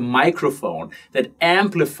of like a microphone that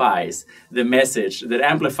amplifies the message,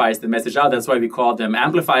 out. That's why we call them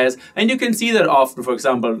amplifiers. And you can see that often, for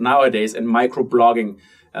example, nowadays in microblogging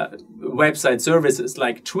website services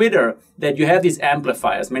like Twitter, that you have these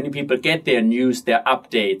amplifiers. Many people get their news, their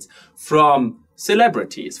updates from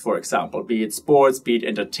celebrities, for example, be it sports, be it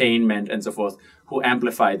entertainment, and so forth, who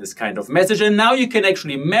amplify this kind of message. And now you can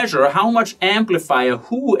actually measure how much amplifier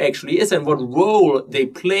who actually is and what role they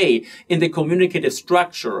play in the communicative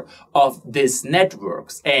structure of these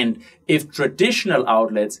networks. And if traditional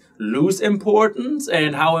outlets lose importance,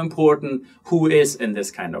 and how important who is in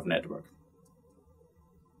this kind of network.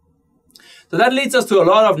 So that leads us to a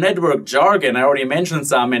lot of network jargon. I already mentioned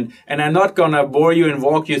some, and I'm not going to bore you and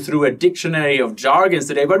walk you through a dictionary of jargons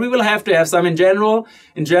today, but we will have to have some in general.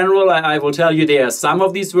 In general, I will tell you there are some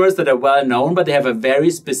of these words that are well known, but they have a very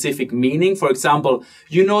specific meaning. For example,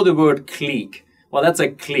 you know the word clique. Well, that's a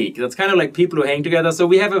clique. That's kind of like people who hang together. So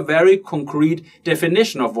we have a very concrete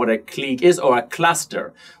definition of what a clique is, or a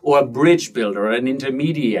cluster, or a bridge builder, or an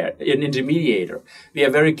intermediator. We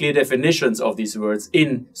have very clear definitions of these words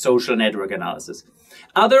in social network analysis.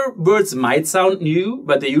 Other words might sound new,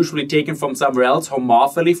 but they're usually taken from somewhere else.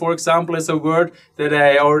 Homophily, for example, is a word that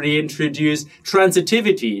I already introduced.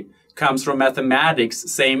 Transitivity comes from mathematics,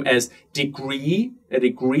 same as degree, a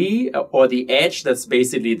degree, or the edge, that's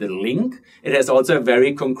basically the link. It has also a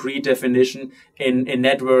very concrete definition in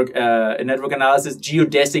network analysis.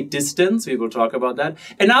 Geodesic distance, we will talk about that.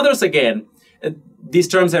 And others, again, these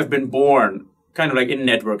terms have been born kind of like in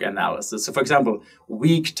network analysis. So, for example,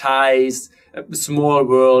 weak ties, small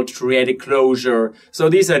world, triadic closure. So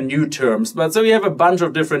these are new terms. But so you have a bunch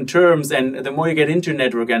of different terms, and the more you get into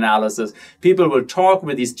network analysis, people will talk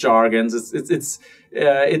with these jargons. It's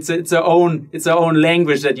our own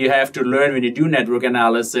language that you have to learn when you do network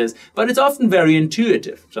analysis. But it's often very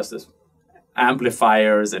intuitive, just as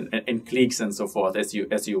amplifiers and cliques and so forth, as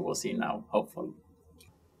you will see now, hopefully.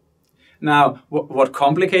 Now, what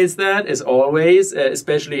complicates that is always,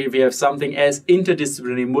 especially if you have something as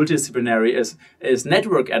interdisciplinary, multidisciplinary as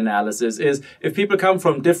network analysis, is if people come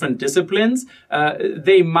from different disciplines,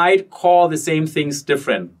 they might call the same things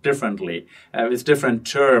differently, with different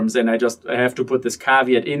terms. And I have to put this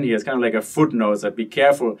caveat in here. It's kind of like a footnote, so be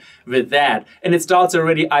careful with that. And it starts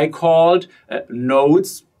already, I called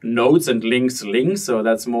nodes and links. So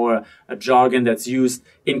that's more a jargon that's used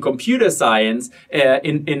in computer science.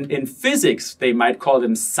 In physics, they might call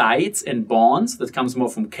them sites and bonds. That comes more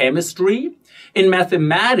from chemistry. In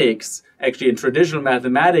mathematics, actually in traditional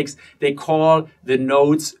mathematics, they call the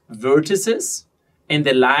nodes vertices and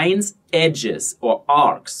the lines edges or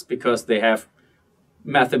arcs, because they have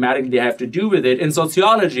mathematically they have to do with it. In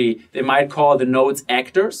sociology, they might call the nodes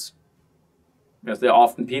actors, because there are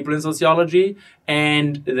often people in sociology,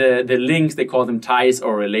 and the links, they call them ties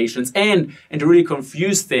or relations. And to really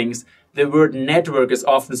confuse things, the word network is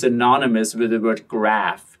often synonymous with the word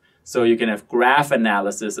graph. So you can have graph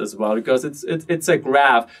analysis as well, because it's a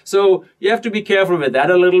graph. So you have to be careful with that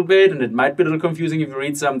a little bit, and it might be a little confusing if you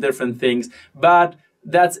read some different things, but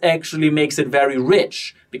that actually makes it very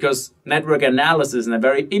rich, because network analysis in a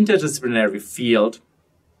very interdisciplinary field,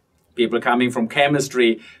 people coming from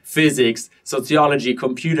chemistry, physics, sociology,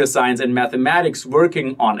 computer science, and mathematics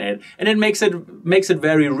working on it. And it makes it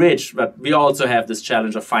very rich, but we also have this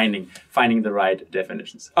challenge of finding the right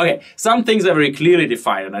definitions. Okay, some things are very clearly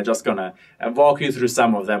defined, and I'm just gonna walk you through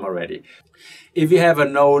some of them already. If you have a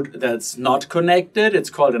node that's not connected, it's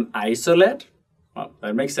called an isolate. Well,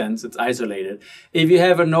 that makes sense, it's isolated. If you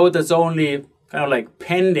have a node that's only kind of like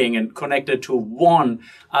pending and connected to one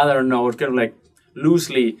other node, kind of like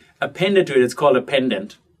loosely appended to it, it's called a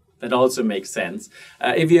pendant. That also makes sense.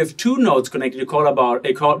 If you have two nodes connected, you talk about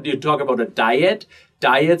a dyad.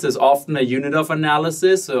 Dyads is often a unit of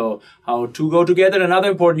analysis, so how two go together.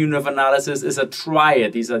 Another important unit of analysis is a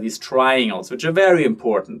triad. These are these triangles, which are very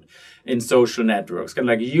important in social networks. Kind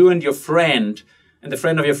of like you and your friend, and the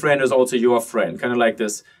friend of your friend is also your friend. Kind of like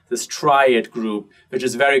this triad group, which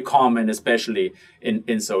is very common, especially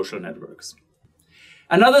in social networks.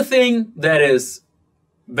 Another thing that is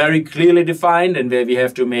very clearly defined and where we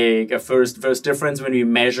have to make a first difference when we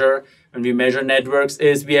measure networks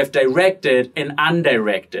is we have directed and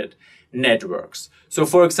undirected networks. So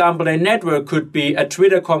for example, a network could be a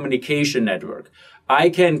Twitter communication network. I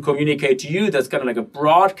can communicate to you, that's kind of like a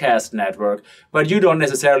broadcast network, but you don't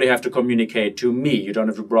necessarily have to communicate to me. You don't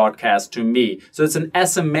have to broadcast to me. So it's an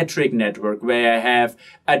asymmetric network where I have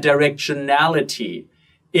a directionality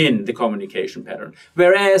in the communication pattern.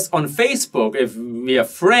 Whereas on Facebook, if we are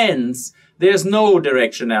friends, there's no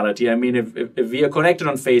directionality. I mean, if we are connected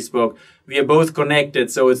on Facebook, we are both connected.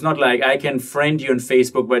 So it's not like I can friend you on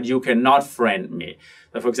Facebook, but you cannot friend me.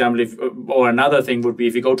 So for example, or another thing would be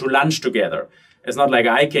if we go to lunch together. It's not like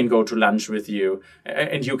I can go to lunch with you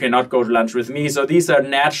and you cannot go to lunch with me. So these are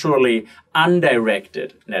naturally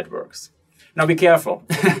undirected networks. Now be careful.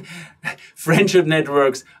 Friendship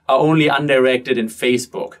networks are only undirected in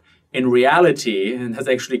Facebook. In reality, and that's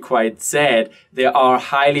actually quite sad, they are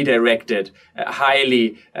highly directed,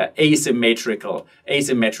 highly asymmetrical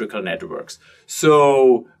networks.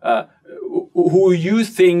 So who you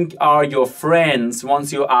think are your friends,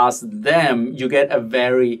 once you ask them, you get a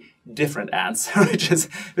very different answer, which is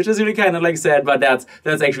really kind of like sad, but that's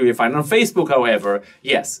actually fine. On Facebook, however,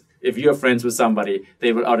 yes, if you're friends with somebody,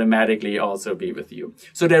 they will automatically also be with you.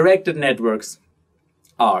 So directed networks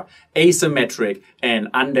are asymmetric and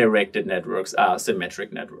undirected networks are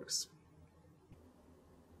symmetric networks.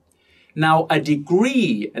 Now, a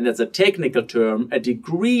degree, and that's a technical term, a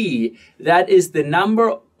degree, that is the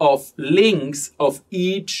number of links of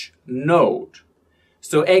each node.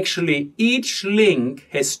 So actually, each link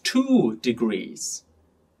has 2 degrees,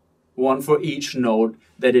 one for each node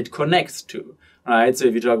that it connects to. Right? So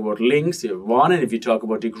if you talk about links, you have 1, and if you talk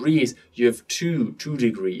about degrees, you have 2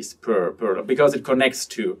 degrees per because it connects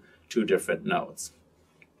to 2 different nodes.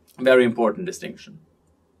 Very important distinction.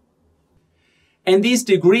 And these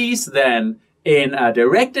degrees then in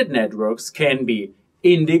directed networks can be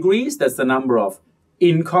in degrees, that's the number of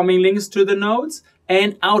incoming links to the nodes,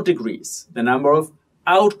 and out degrees, the number of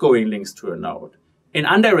outgoing links to a node. In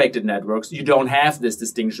undirected networks, you don't have this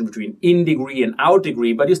distinction between in degree and out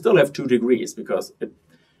degree, but you still have 2 degrees because it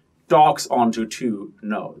docks onto 2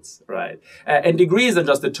 nodes, right? And degrees are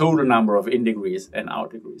just the total number of in degrees and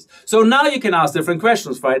out degrees. So now you can ask different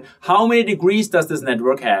questions, right? How many degrees does this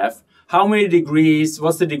network have? How many degrees,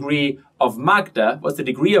 what's the degree of Magda? What's the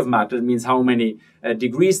degree of Magda? It means how many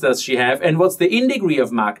degrees does she have? And what's the in degree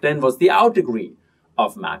of Magda? And what's the out degree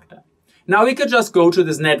of Magda? Now we could just go to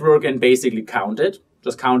this network and basically count it,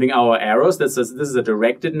 just counting our arrows. This is a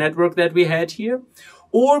directed network that we had here.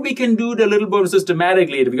 Or we can do it a little more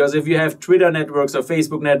systematically, because if you have Twitter networks or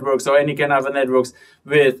Facebook networks or any kind of networks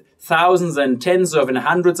with thousands and tens of and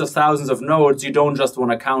hundreds of thousands of nodes, you don't just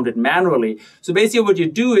want to count it manually. So basically what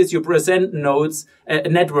you do is you present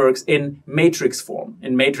networks in matrix form,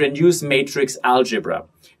 and use matrix algebra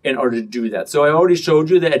in order to do that. So I already showed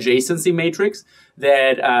you the adjacency matrix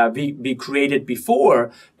that we created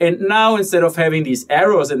before. And now instead of having these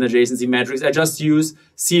arrows in the adjacency matrix, I just use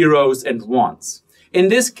zeros and ones. In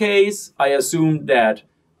this case, I assume that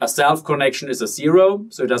a self-connection is a 0,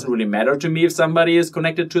 so it doesn't really matter to me if somebody is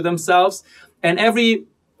connected to themselves. And every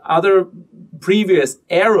other previous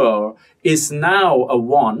arrow is now a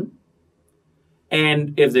 1.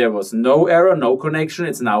 And if there was no error, no connection,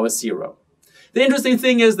 it's now a 0. The interesting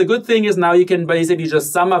thing is, the good thing is now you can basically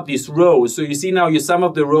just sum up these rows. So you see now you sum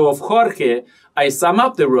up the row of Jorge, I sum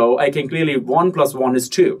up the row, I can clearly 1 plus 1 is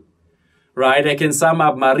 2. Right? I can sum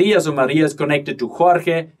up Maria, so Maria is connected to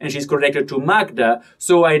Jorge and she's connected to Magda.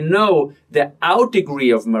 So I know the out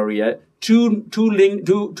degree of Maria, two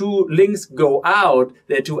links go out,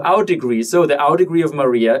 there are 2 out degrees. So the out degree of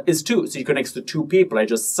Maria is 2. So she connects to 2 people. I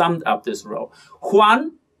just summed up this row.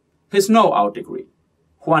 Juan has no out degree.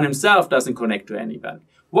 Juan himself doesn't connect to anybody.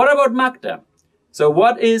 What about Magda? So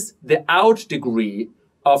what is the out degree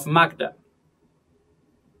of Magda?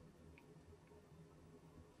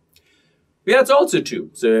 Yeah, it's also 2.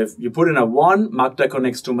 So if you put in a 1, Magda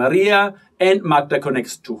connects to Maria and Magda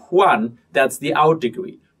connects to Juan, that's the out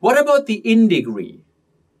degree. What about the in degree?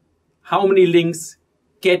 How many links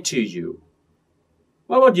get to you?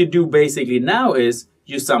 Well, what you do basically now is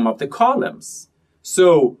you sum up the columns.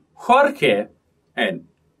 So Jorge, and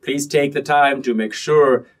please take the time to make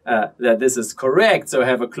sure that this is correct, so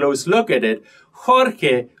have a close look at it.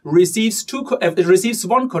 Jorge receives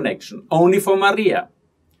one connection, only for Maria.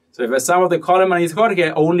 So if I sum of the column underneath Jorge,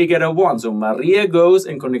 I only get a 1. So Maria goes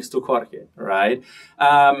and connects to Jorge, right?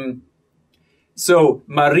 So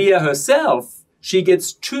Maria herself, she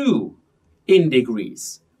gets 2 in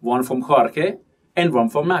degrees, one from Jorge and one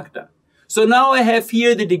from Magda. So now I have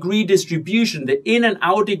here the degree distribution, the in and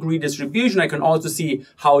out degree distribution. I can also see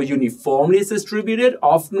how uniformly it's distributed.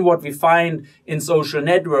 Often what we find in social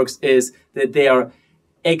networks is that there are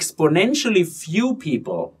exponentially few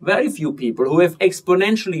people, very few people, who have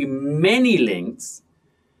exponentially many links,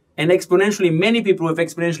 and exponentially many people who have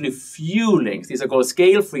exponentially few links. These are called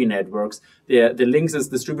scale-free networks. The links is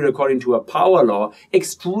distributed according to a power law,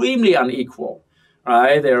 extremely unequal.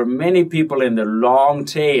 Right? There are many people in the long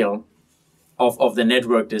tail of the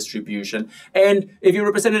network distribution. And if you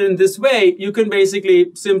represent it in this way, you can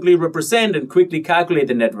basically simply represent and quickly calculate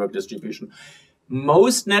the network distribution.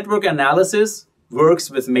 Most network analysis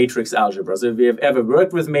works with matrix algebra. So if you have ever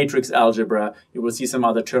worked with matrix algebra, you will see some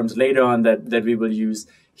other terms later on that we will use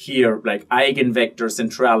here, like eigenvector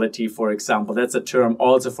centrality, for example. That's a term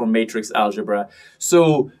also for matrix algebra.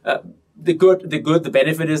 So the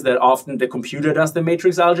benefit is that often the computer does the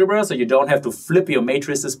matrix algebra, so you don't have to flip your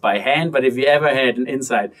matrices by hand. But if you ever had an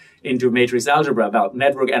insight into matrix algebra, well,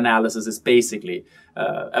 network analysis is basically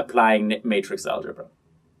applying matrix algebra.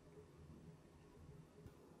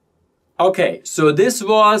 Okay, so this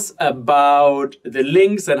was about the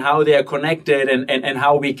links and how they are connected and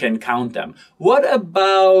how we can count them. What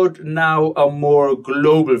about now a more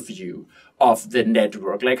global view of the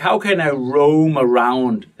network? Like, how can I roam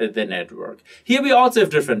around the network? Here we also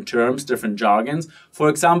have different terms, different jargons. For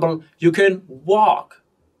example, you can walk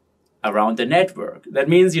around the network. That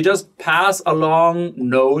means you just pass along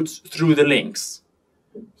nodes through the links.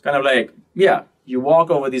 It's kind of like, yeah, you walk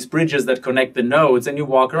over these bridges that connect the nodes and you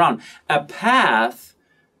walk around. A path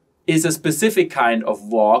is a specific kind of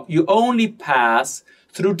walk. You only pass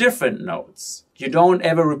through different nodes. You don't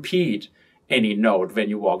ever repeat any node when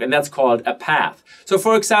you walk, and that's called a path. So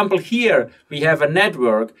for example, here we have a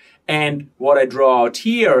network, and what I draw out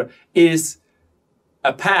here is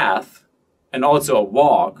a path and also a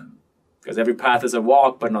walk, because every path is a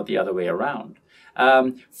walk, but not the other way around.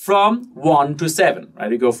 From 1 to 7,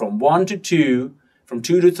 right? You go from 1 to 2, from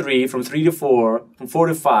 2 to 3, from 3 to 4, from 4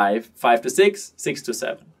 to 5, 5 to 6, 6 to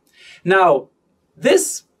 7. Now,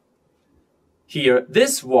 this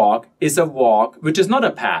walk is a walk which is not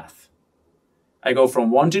a path. I go from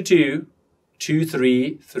 1 to 2, 2,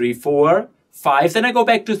 3, 3, 4, 5, then I go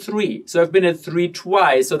back to 3. So I've been at 3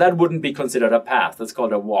 twice, so that wouldn't be considered a path. That's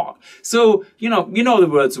called a walk. So, you know the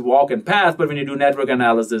words walk and path, but when you do network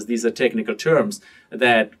analysis, these are technical terms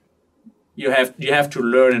that you have to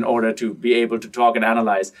learn in order to be able to talk and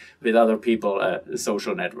analyze with other people,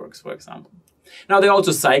 social networks, for example. Now, there are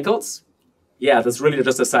also cycles. Yeah, that's really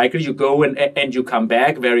just a cycle. You go and you come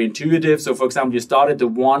back, very intuitive. So for example, you start at the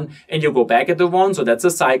 1 and you go back at the 1. So that's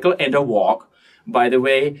a cycle and a walk. By the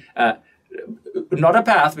way, not a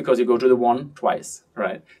path because you go to the 1 twice,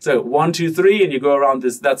 right? So 1, 2, 3, and you go around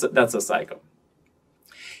this, that's a cycle.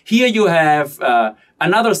 Here you have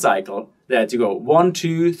another cycle that you go 1,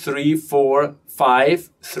 2, 3, 4, 5,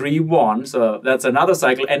 3, 1. So that's another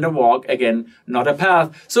cycle and a walk, again, not a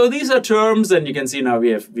path. So these are terms, and you can see now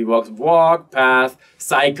we walk, path,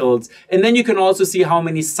 cycles. And then you can also see how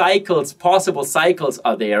many cycles, possible cycles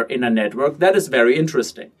are there in a network. That is very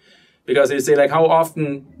interesting. Because you say, like, how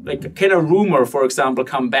often, like, can a rumor, for example,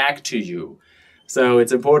 come back to you? So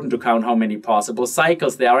it's important to count how many possible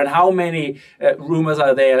cycles there are and how many rumors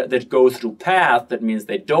are there that go through path. That means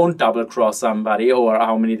they don't double cross somebody, or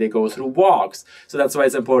how many they go through walks. So that's why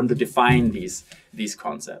it's important to define these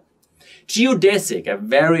concepts. Geodesic, a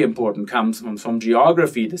very important, comes from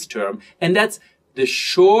geography, this term, and that's the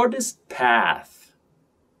shortest path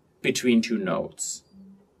between two nodes.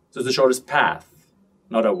 So it's the shortest path,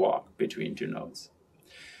 not a walk between two nodes.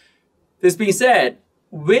 This being said,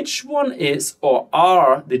 which one is or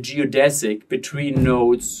are the geodesic between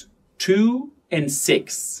nodes 2 and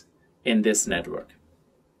 6 in this network?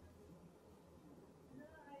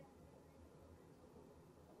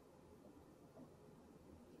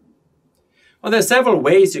 Well, there's several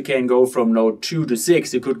ways you can go from node 2 to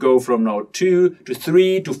 6. You could go from node 2 to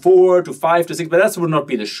 3 to 4 to 5 to 6, but that would not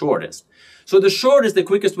be the shortest. So the shortest, the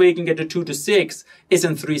quickest way you can get to 2 to 6 is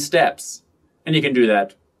in 3 steps. And you can do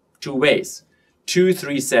that 2 ways. 2,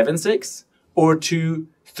 3, 7, 6 or 2,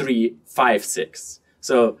 3, 5, 6.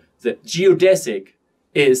 So the geodesic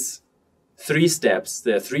is 3 steps.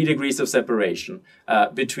 There are 3 degrees of separation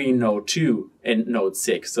between node 2 and node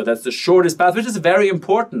 6. So that's the shortest path, which is very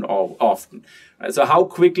important often. Right? So how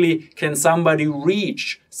quickly can somebody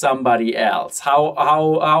reach somebody else?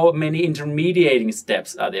 How many intermediating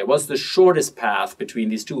steps are there? What's the shortest path between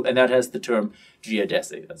these two? And that has the term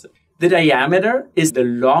geodesic. That's it. The diameter is the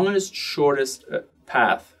longest, shortest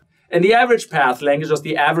path. And the average path length is just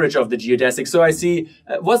the average of the geodesic. So I see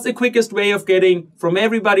what's the quickest way of getting from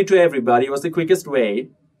everybody to everybody? What's the quickest way?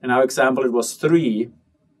 In our example, it was 3.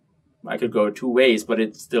 I could go 2 ways, but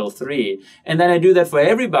it's still 3. And then I do that for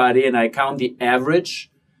everybody, and I count the average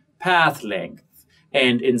path length.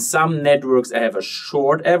 And in some networks, I have a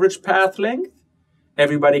short average path length.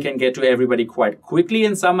 Everybody can get to everybody quite quickly.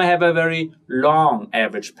 And some I have a very long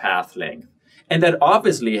average path length. And that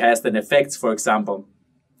obviously has then effects, for example,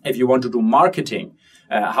 if you want to do marketing,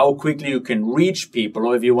 how quickly you can reach people,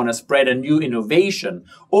 or if you want to spread a new innovation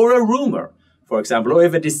or a rumor, for example, or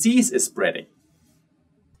if a disease is spreading.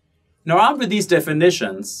 Now, armed with these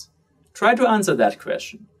definitions, try to answer that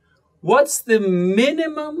question. What's the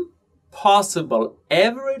minimum possible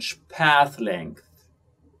average path length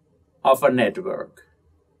of a network?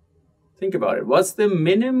 Think about it. What's the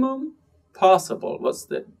minimum possible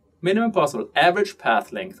average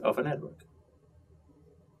path length of a network?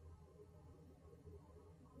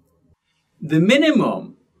 The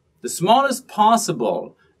minimum, the smallest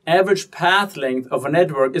possible average path length of a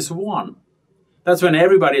network is 1. That's when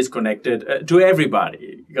everybody is connected to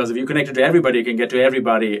everybody. Because if you connect it to everybody, you can get to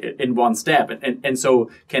everybody in 1 step. And so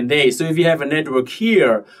can they. So if you have a network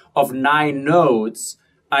here of 9 nodes,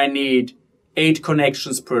 I need 8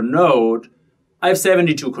 connections per node. I have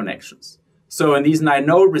 72 connections. So in these 9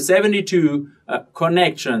 nodes, with 72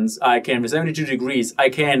 connections, with 72 degrees, I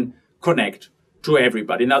can connect to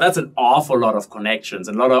everybody. Now that's an awful lot of connections,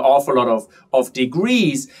 awful lot of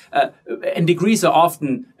degrees, and degrees are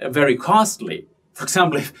often very costly. For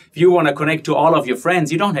example, if you want to connect to all of your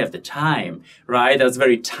friends, you don't have the time, right? That's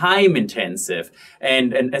very time intensive.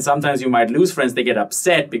 And sometimes you might lose friends. They get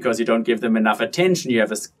upset because you don't give them enough attention. You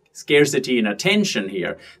have a scarcity in attention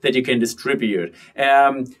here that you can distribute.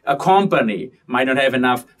 A company might not have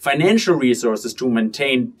enough financial resources to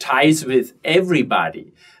maintain ties with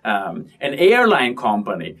everybody. An airline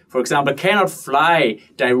company, for example, cannot fly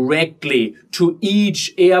directly to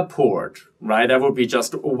each airport, right? That would be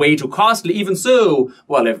just way too costly. Even so,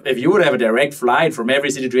 well, if you would have a direct flight from every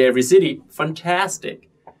city to every city, fantastic.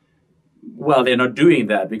 Well, they're not doing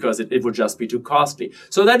that because it would just be too costly.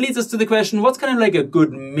 So that leads us to the question, what's kind of like a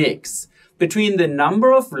good mix between the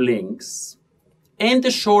number of links and the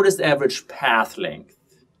shortest average path length?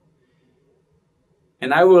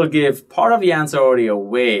 And I will give part of the answer already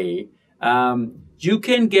away. You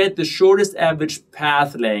can get the shortest average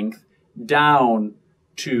path length down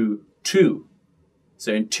to 2.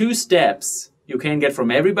 So in 2 steps, you can get from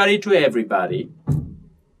everybody to everybody,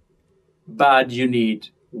 but you need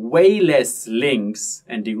way less links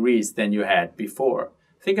and degrees than you had before.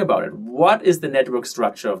 Think about it. What is the network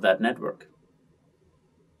structure of that network?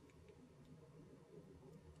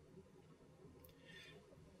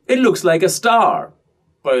 It looks like a star.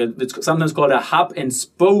 But it's sometimes called a hub and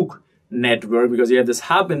spoke network because you have this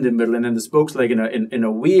hub in the middle and then the spokes like in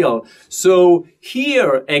a wheel. So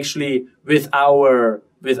here, actually, with our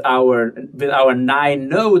 9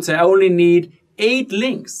 nodes, I only need 8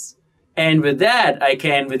 links. And with that,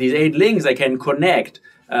 with these 8 links, I can connect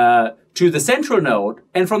to the central node.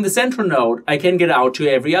 And from the central node, I can get out to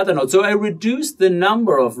every other node. So I reduce the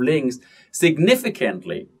number of links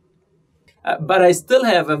significantly. But I still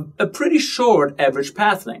have a pretty short average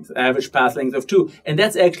path length of 2. And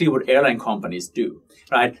that's actually what airline companies do,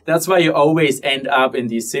 right? That's why you always end up in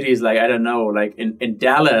these cities like, I don't know, like in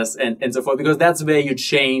Dallas and so forth, because that's where you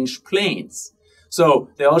change planes. So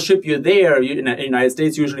they all ship you there in the United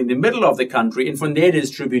States, usually in the middle of the country, and from there they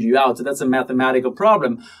distribute you out. So that's a mathematical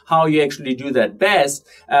problem, how you actually do that best.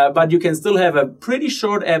 But you can still have a pretty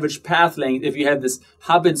short average path length if you have this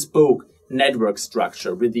hub and spoke network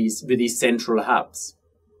structure with these central hubs.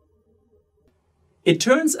 It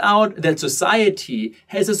turns out that society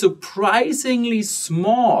has a surprisingly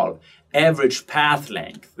small average path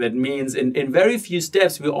length. That means in very few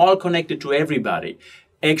steps, we're all connected to everybody.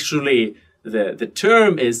 Actually, the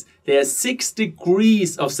term is there's 6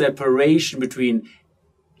 degrees of separation between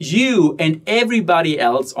you and everybody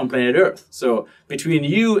else on planet Earth. So between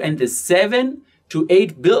you and the 7 to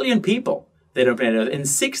 8 billion people that are on planet Earth, and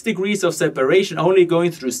 6 degrees of separation, only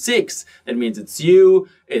going through 6. That means it's you,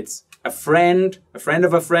 it's a friend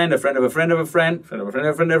of a friend, a friend of a friend of a friend, friend of a friend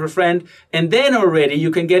of a friend of a friend, and then already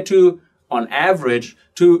you can get to, on average,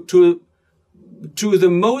 to to the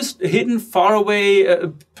most hidden, faraway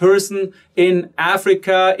person in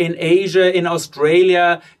Africa, in Asia, in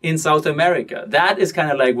Australia, in South America. That is kind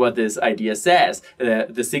of like what this idea says,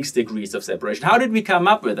 the 6 degrees of separation. How did we come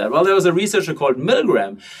up with that? Well, there was a researcher called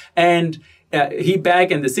Milgram, and he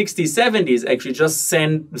back in the 60s, 70s actually just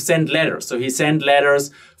sent letters. So he sent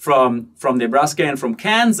letters from Nebraska and from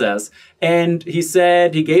Kansas, and he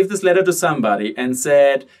gave this letter to somebody and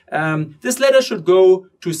said, this letter should go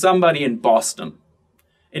to somebody in Boston,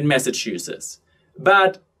 in Massachusetts.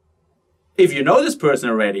 But if you know this person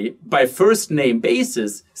already, by first name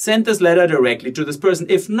basis, send this letter directly to this person.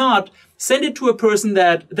 If not, send it to a person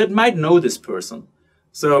that might know this person.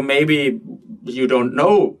 So maybe you don't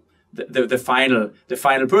know the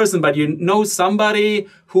final person, but you know somebody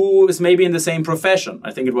who is maybe in the same profession.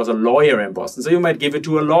 I think it was a lawyer in Boston. So you might give it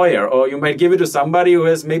to a lawyer, or you might give it to somebody who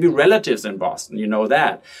has maybe relatives in Boston. You know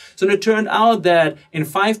that. So it turned out that in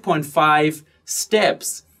 5.5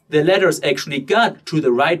 steps, the letters actually got to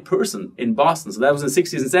the right person in Boston. So that was in the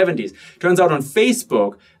 60s and 70s. Turns out on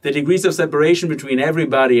Facebook, the degrees of separation between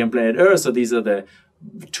everybody on planet Earth, so these are the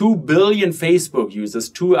 2 billion Facebook users,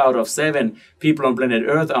 2 out of 7 people on planet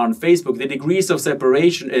Earth are on Facebook. The degrees of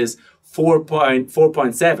separation is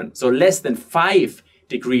 4.7. So less than 5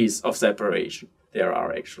 degrees of separation there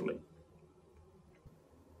are actually.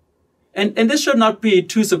 And this should not be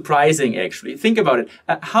too surprising actually. Think about it.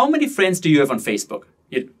 How many friends do you have on Facebook?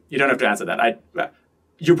 You don't have to answer that.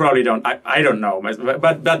 You probably don't. I don't know,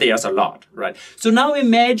 but there's a lot, right? So now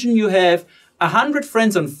imagine you have 100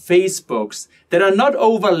 friends on Facebooks that are not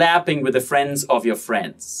overlapping with the friends of your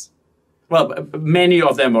friends. Well, many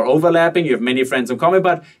of them are overlapping. You have many friends in common,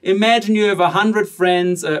 but imagine you have 100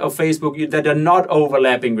 friends of Facebook that are not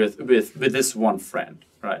overlapping with this one friend,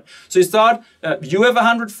 right? So you start, you have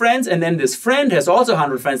 100 friends, and then this friend has also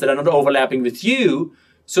 100 friends that are not overlapping with you.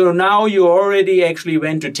 So now you already actually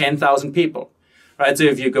went to 10,000 people. Right, so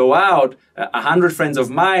if you go out, 100 friends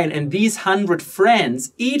of mine, and these 100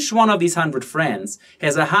 friends, each one of these 100 friends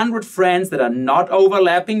has 100 friends that are not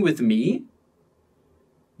overlapping with me.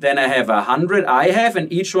 Then I have 100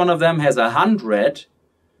 and each one of them has 100.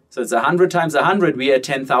 So it's 100 times 100, we are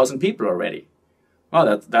 10,000 people already.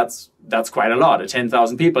 Well, that's quite a lot,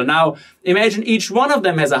 10,000 people. Now, imagine each one of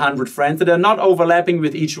them has 100 friends that are not overlapping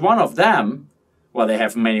with each one of them. Well, they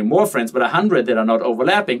have many more friends, but 100 that are not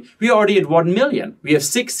overlapping. We're already at 1 million. We have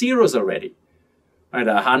 6 zeros already. Right,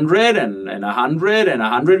 100 and 100 and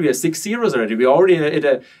 100. We have 6 zeros already. We're already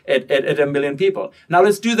at 1 million people. Now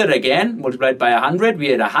let's do that again. Multiplied by 100.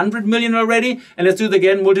 We're at 100 million already. And let's do it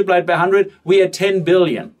again. Multiplied by 100. We're at 10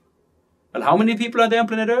 billion. Well, how many people are there on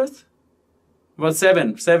planet Earth? Well,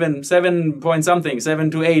 7 point something,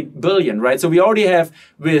 7 to 8 billion, right? So we already have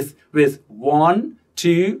with 1,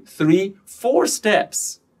 2, 3, 4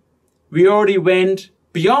 steps, we already went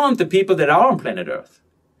beyond the people that are on planet Earth.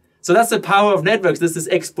 So that's the power of networks. This is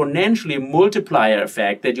exponentially multiplier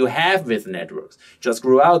effect that you have with networks. Just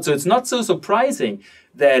grew out. So it's not so surprising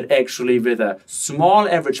that actually with a small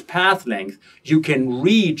average path length, you can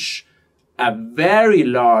reach a very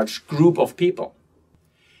large group of people.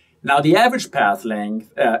 Now, the average path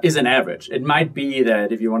length is an average. It might be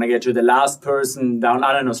that if you want to get to the last person down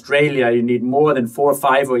in Australia, you need more than 4,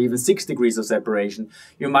 5, or even 6 degrees of separation.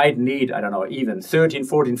 You might need, I don't know, even 13,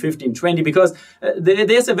 14, 15, 20, because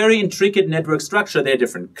there's a very intricate network structure. There are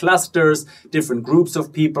different clusters, different groups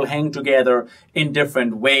of people hang together in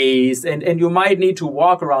different ways, and you might need to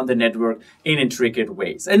walk around the network in intricate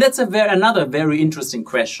ways. And that's another very interesting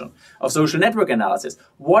question of social network analysis.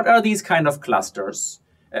 What are these kind of clusters?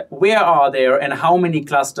 Where are there and how many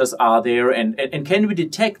clusters are there, and can we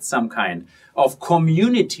detect some kind of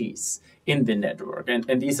communities in the network?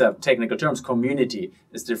 And these are technical terms. Community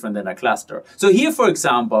is different than a cluster. So here, for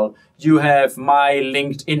example, you have my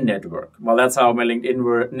LinkedIn network. Well, that's how my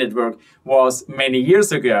LinkedIn network was many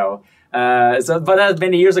years ago. But that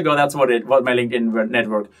many years ago, that's what my LinkedIn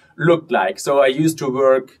network looked like. So I used to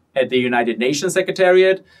work at the United Nations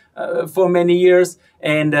Secretariat for many years,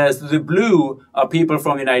 and the blue are people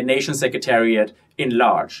from the United Nations Secretariat in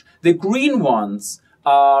large. The green ones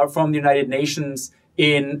are from the United Nations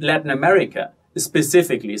in Latin America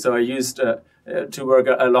specifically. So I used to work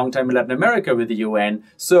a long time in Latin America with the UN,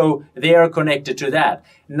 so they are connected to that.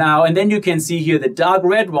 Now, and then you can see here the dark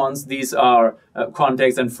red ones. These are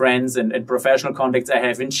contacts and friends and professional contacts I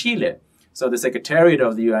have in Chile. So the Secretariat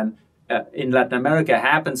of the UN in Latin America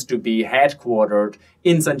happens to be headquartered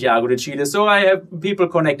in Santiago de Chile. So I have people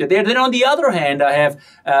connected there. Then on the other hand, I have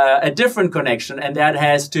a different connection, and that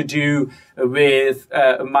has to do with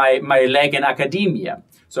my leg in academia.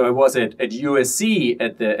 So I was at USC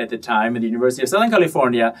at the time, at the University of Southern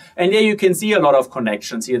California, and there you can see a lot of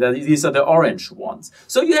connections here. These are the orange ones.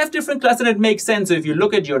 So you have different classes, and it makes sense. So if you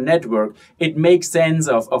look at your network, it makes sense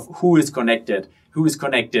of who is connected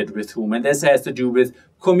with whom, and this has to do with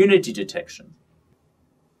community detection.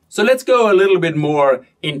 So let's go a little bit more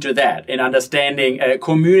into that in understanding a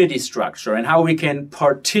community structure and how we can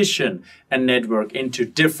partition a network into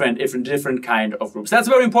different kind of groups. That's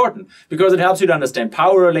very important because it helps you to understand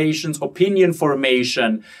power relations, opinion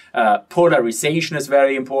formation, polarization is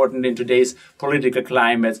very important in today's political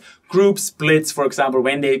climates. Group splits, for example,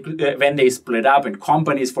 when they split up in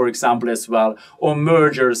companies, for example, as well, or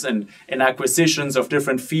mergers and acquisitions of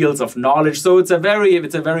different fields of knowledge. So it's a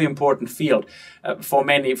very important field for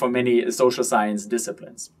many social science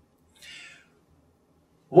disciplines.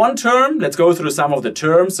 One term, let's go through some of the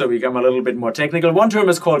terms so we become a little bit more technical. One term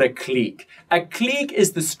is called a clique. A clique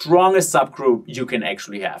is the strongest subgroup you can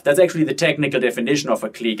actually have. That's actually the technical definition of a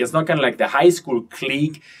clique. It's not kind of like the high school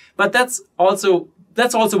clique, but that's also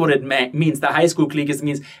what it means. The high school clique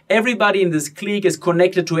means everybody in this clique is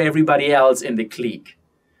connected to everybody else in the clique.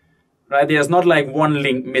 Right? There's not like one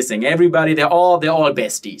link missing. Everybody, they're all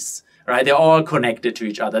besties. Right? They're all connected to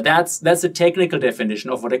each other. That's the technical definition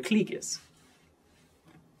of what a clique is.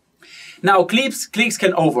 Now, cliques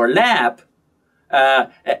can overlap,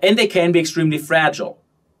 and they can be extremely fragile,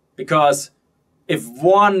 because if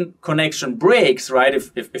one connection breaks, right?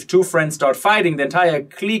 If two friends start fighting, the entire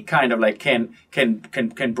clique kind of like can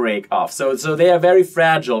break off. So they are very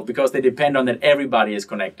fragile because they depend on that everybody is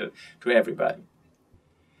connected to everybody.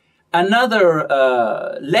 Another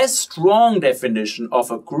less strong definition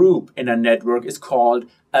of a group in a network is called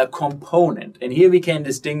a component. And here we can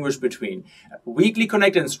distinguish between weakly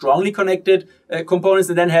connected and strongly connected components,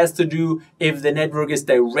 and then has to do if the network is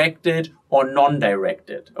directed or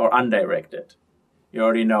non-directed or undirected. You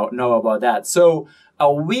already know about that. So a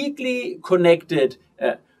weakly connected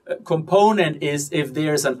component is if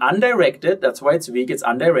there's an undirected, that's why it's weak, it's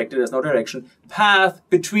undirected, there's no direction, path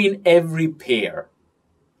between every pair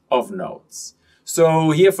of nodes.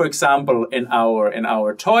 So here, for example, in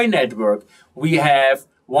our toy network, we have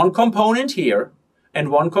one component here, and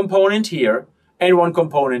one component here, and one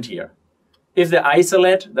component here. If the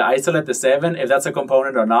isolate, the 7, if that's a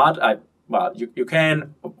component or not, well, you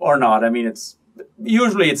can or not. I mean,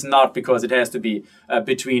 usually it's not, because it has to be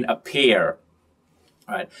between a pair,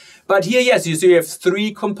 right? But here, yes, you see you have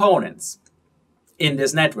 3 components in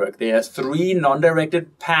this network. There are 3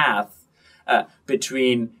 non-directed paths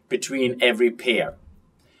between every pair.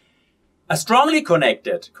 A strongly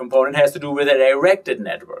connected component has to do with a directed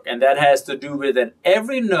network, and that has to do with that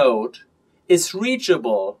every node is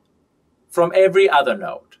reachable from every other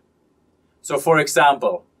node. So, for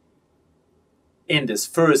example, in this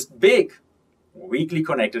first big weakly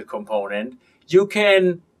connected component, you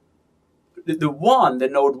can, the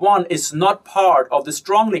node 1 is not part of the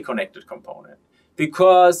strongly connected component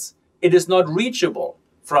because it is not reachable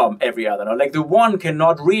from every other node. Like the 1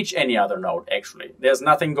 cannot reach any other node, actually. There's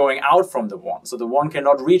nothing going out from the 1, so the 1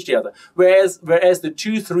 cannot reach the other. Whereas the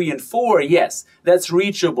 2, 3, and 4, yes, that's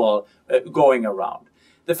reachable going around.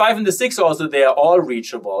 The 5 and the 6 also, they are all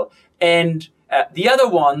reachable. And the other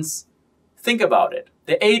ones, think about it.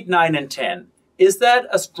 The 8, 9, and 10, is that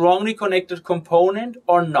a strongly connected component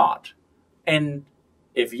or not? And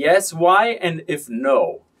if yes, why? And if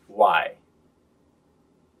no, why?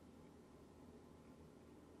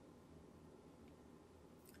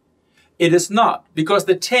 It is not, because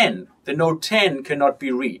the node 10 cannot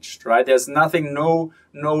be reached, right? There's nothing, no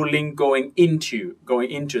link going into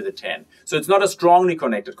the 10. So it's not a strongly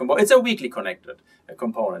connected component. It's a weakly connected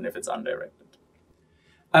component if it's undirected.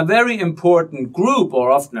 A very important group,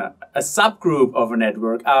 or often a subgroup of a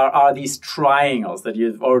network, are these triangles that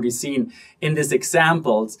you've already seen in these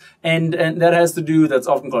examples. And that has to do, that's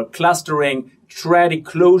often called clustering, triadic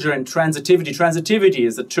closure, and transitivity. Transitivity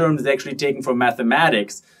is a term that's actually taken from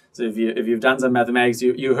mathematics. So if you've done some mathematics,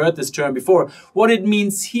 you heard this term before. What it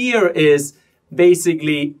means here is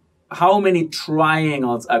basically how many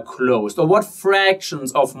triangles are closed, or what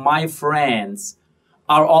fractions of my friends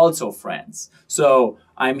are also friends. So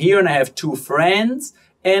I'm here and I have 2 friends,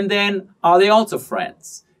 and then are they also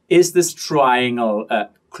friends? Is this triangle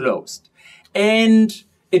closed? And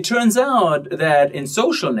it turns out that in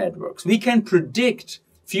social networks, we can predict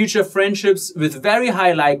future friendships with very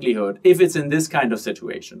high likelihood if it's in this kind of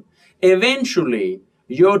situation. Eventually,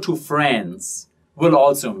 your 2 friends will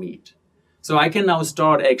also meet. So I can now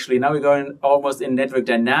start now we're going almost in network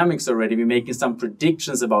dynamics already. We're making some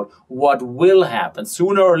predictions about what will happen.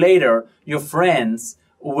 Sooner or later, your friends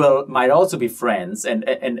might also be friends, and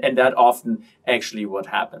that often actually what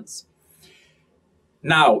happens.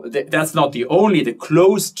 Now, that's not the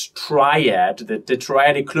closed triad, the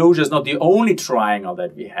triadic closure is not the only triangle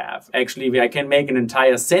that we have. Actually, I can make an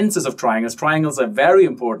entire census of triangles. Triangles are very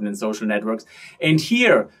important in social networks. And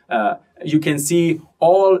here, you can see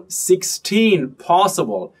all 16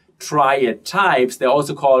 possible triad types. They're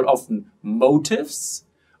also called often motifs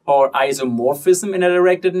or isomorphism in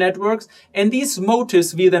directed networks. And these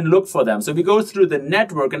motifs, we then look for them. So we go through the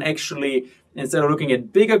network and actually, instead of looking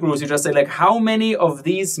at bigger groups, you just say, like, how many of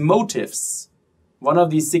these motifs, one of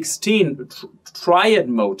these 16 triad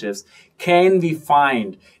motifs, can we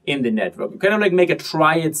find in the network? You kind of like make a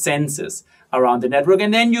triad census around the network,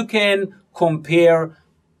 and then you can compare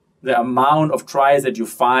the amount of triads that you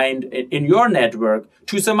find in your network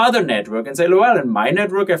to some other network and say, well, in my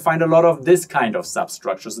network, I find a lot of this kind of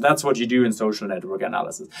substructure. So that's what you do in social network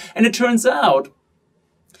analysis. And it turns out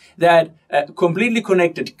that completely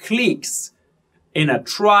connected cliques in a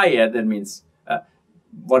triad, that means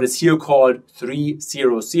what is here called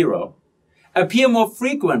 3-0-0, appear more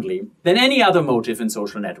frequently than any other motif in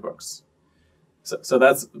social networks. So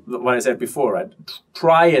that's what I said before, right?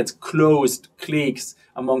 Triads, closed cliques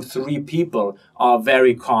among 3 people are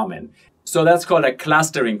very common. So that's called a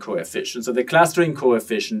clustering coefficient. So the clustering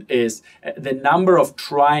coefficient is the number of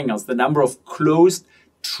triangles, the number of closed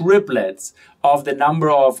triplets of the number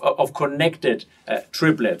of connected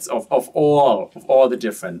triplets of all the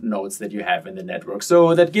different nodes that you have in the network.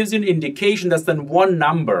 So that gives you an indication, that's then one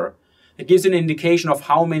number. It gives you an indication of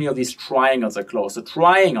how many of these triangles are close. So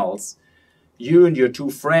triangles, you and your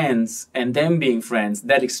 2 friends and them being friends,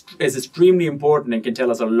 that is extremely important and can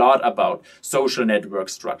tell us a lot about social network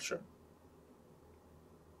structure.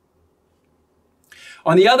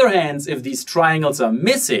 On the other hand, if these triangles are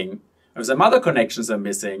missing, or some other connections are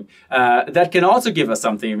missing, that can also give us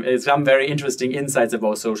some very interesting insights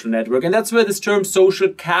about social network. And that's where this term social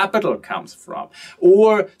capital comes from,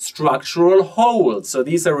 or structural holes. So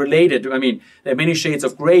these are related. I mean, there are many shades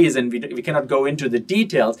of grays and we cannot go into the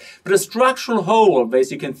details, but a structural hole,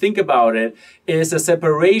 basically you can think about it, is a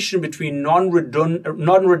separation between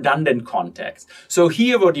non-redundant contacts. So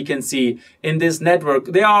here what you can see in this network,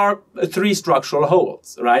 there are 3 structural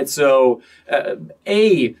holes, right? So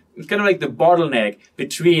it's kind of like the bottleneck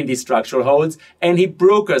between these structural holes, and A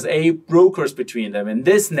brokers between them. In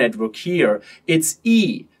this network here, it's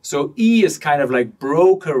E. So E is kind of like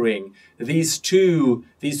brokering these two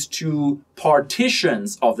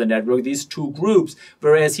partitions of the network, these 2 groups,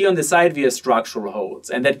 whereas here on the side we have structural holes,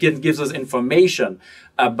 and that gives us information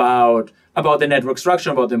about the network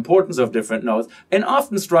structure, about the importance of different nodes. And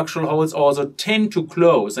often structural holes also tend to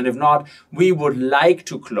close, and if not, we would like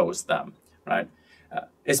to close them, right?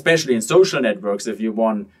 Especially in social networks, if you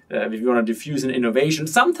want to diffuse an innovation,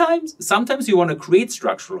 sometimes you want to create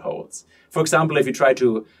structural holes. For example, if you try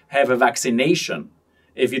to have a vaccination,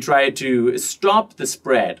 if you try to stop the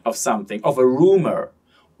spread of something, of a rumor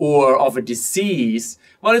or of a disease,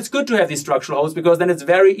 well, it's good to have these structural holes because then it's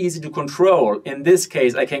very easy to control. In this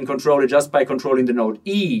case, I can control it just by controlling the node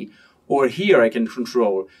E, or here I can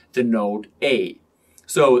control the node A.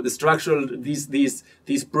 So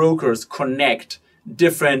these brokers connect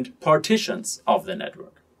different partitions of the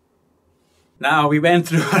network. Now, we went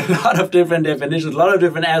through a lot of different definitions, a lot of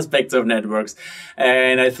different aspects of networks,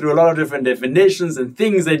 and I threw a lot of different definitions and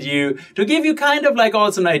things at you to give you kind of like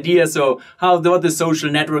also an idea, so what the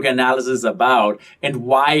social network analysis is about and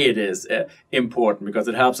why it is important, because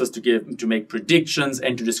it helps us to make predictions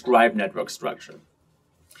and to describe network structure.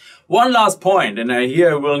 One last point, and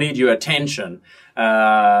here will need your attention.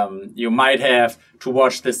 You might have to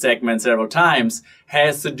watch this segment several times,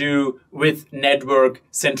 has to do with network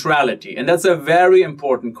centrality. And that's a very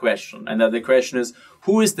important question. And that the question is,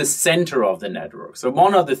 who is the center of the network? So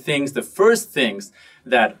one of the first things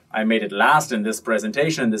that I made it last in this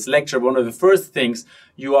presentation, in this lecture, one of the first things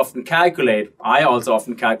you often calculate, I also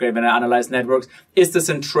often calculate when I analyze networks, is the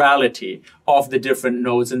centrality of the different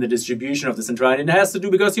nodes in the distribution of the centrality. And it has to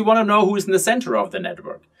do because you want to know who is in the center of the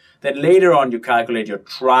network. Then later on, you calculate your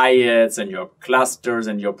triads and your clusters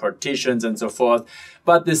and your partitions and so forth.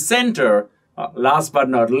 But the center, last but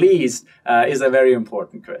not least, is a very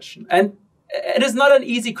important question. And it is not an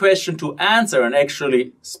easy question to answer. And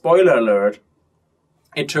actually, spoiler alert,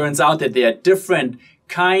 it turns out that there are different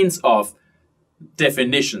kinds of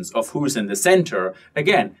definitions of who's in the center.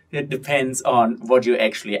 Again, it depends on what you're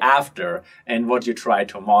actually after and what you try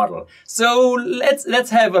to model. So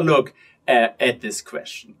let's have a look at this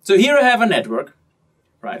question. So here I have a network,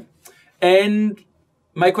 right? And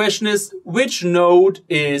my question is, which node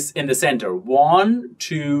is in the center? 1,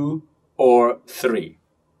 2, or 3?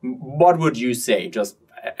 What would you say, just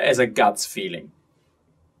as a guts feeling?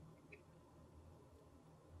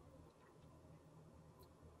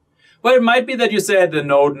 Well, it might be that you said the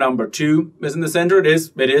node number 2 is in the center. It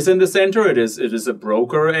is in the center. It is a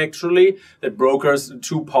broker, actually, that brokers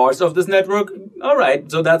 2 parts of this network. All right,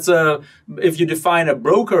 so that's if you define a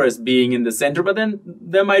broker as being in the center, but then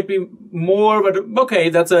there might be more, but okay,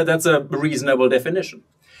 that's a reasonable definition.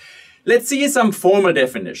 Let's see some formal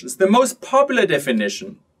definitions. The most popular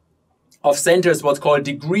definition of center is what's called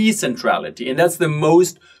degree centrality, and that's the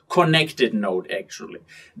most connected node, actually.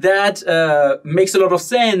 That makes a lot of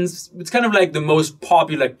sense. It's kind of like the most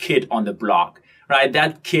popular kid on the block, right?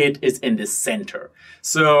 That kid is in the center.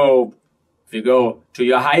 So if you go to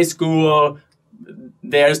your high school,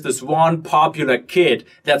 there's this one popular kid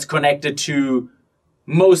that's connected to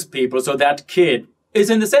most people. So that kid is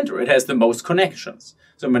in the center. It has the most connections.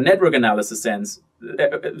 So in a network analysis sense,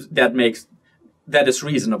 that is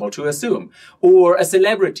reasonable to assume. Or a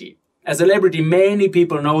celebrity. A celebrity, many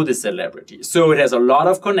people know the celebrity. So it has a lot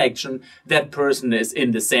of connection. That person is in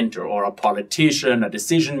the center. Or a politician, a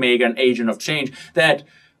decision maker, an agent of change.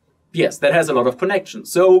 Yes, that has a lot of connection.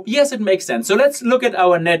 So yes, it makes sense. So let's look at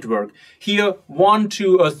our network. Here, 1,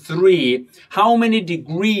 2, or 3. How many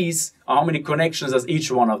degrees, or how many connections does each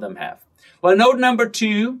one of them have? Well, node number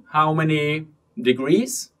 2, how many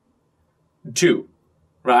degrees? 2,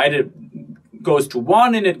 right? It goes to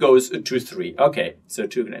 1 and it goes to 3. Okay, so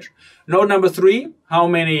 2 connections. Node number 3, how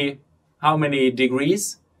many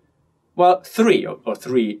degrees? Well, 3 or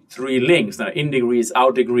 3 links. Now, in degrees,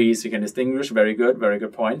 out degrees, you can distinguish. Very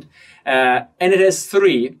good point. And it has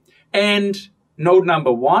 3. And node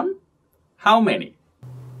number 1, how many?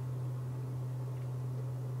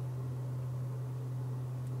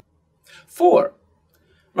 4,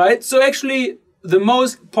 right? So actually, the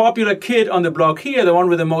most popular kid on the block here, the one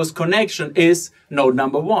with the most connection, is node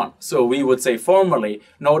number 1. So we would say formally,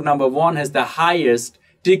 node number 1 has the highest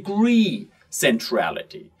degree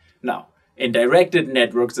centrality. Now, in directed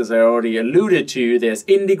networks, as I already alluded to, there's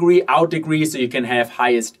in degree, out degree, so you can have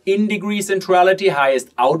highest in degree centrality, highest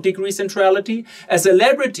out degree centrality. A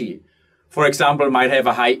celebrity, for example, might have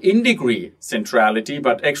a high in degree centrality,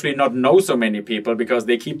 but actually not know so many people because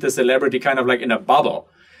they keep the celebrity kind of like in a bubble.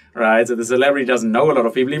 Right, so the celebrity doesn't know a lot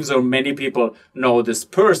of people, even so many people know this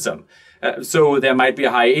person. So there might be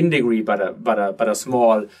a high in degree, but a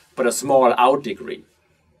small out degree.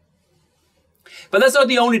 But that's not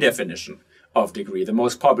the only definition of degree, the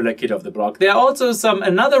most popular kid of the block. There are also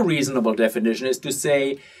another reasonable definition is to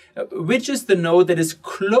say which is the node that is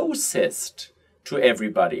closest to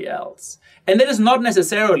everybody else, and that is not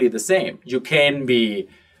necessarily the same. You can be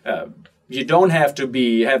you don't have to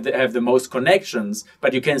have the most connections,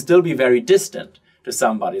 but you can still be very distant to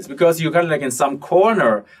somebody. It's because you're kind of like in some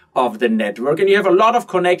corner of the network and you have a lot of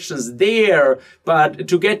connections there, but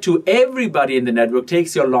to get to everybody in the network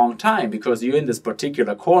takes you a long time because you're in this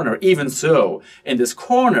particular corner. Even so, in this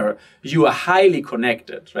corner, you are highly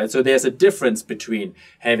connected, right? So there's a difference between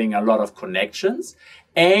having a lot of connections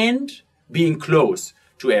and being close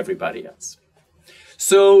to everybody else.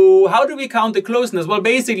 So how do we count the closeness? Well,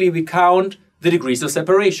 basically we count the degrees of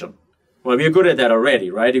separation. Well, we're good at that already,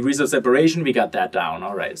 right? Degrees of separation, we got that down.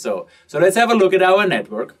 All right, so let's have a look at our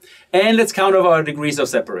network and let's count our degrees of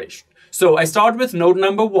separation. So I start with node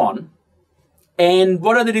number 1. And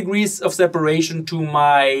what are the degrees of separation to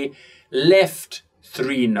my left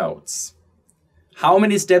 3 nodes? How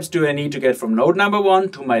many steps do I need to get from node number 1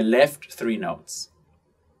 to my left 3 nodes?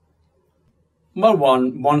 Well,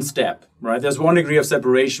 one step, right? There's 1 degree of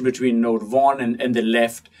separation between node 1 and the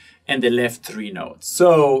left 3 nodes.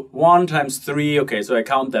 So 1 times 3, okay, so I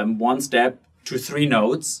count them 1 step to 3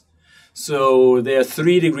 nodes. So there are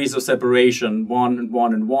 3 degrees of separation, 1 and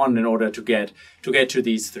 1 and 1, in order to get to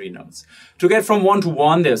these 3 nodes. To get from 1 to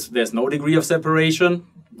 1, there's no degree of separation.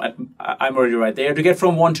 I'm already right there. To get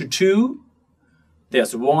from 1 to 2,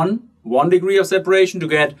 there's 1 degree of separation. To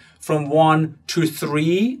get from 1 to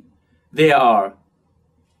 3, there are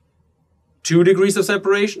 2 degrees of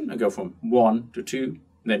separation. I go from 1 to 2,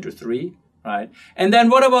 then to 3, right? And then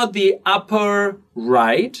what about the upper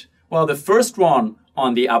right? Well, the first one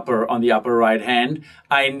on the upper right hand,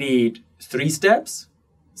 I need 3 steps.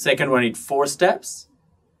 Second one, I need 4 steps.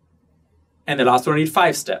 And the last one, I need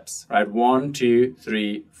 5 steps, right? 1, 2,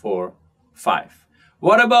 3, 4, 5.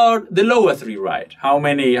 What about the lower 3 right? How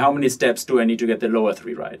many steps do I need to get the lower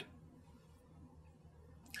 3 right?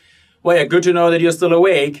 Well, yeah, good to know that you're still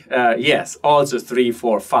awake. Yes, also 3,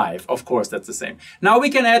 4, 5. Of course, that's the same. Now we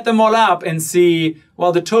can add them all up and see,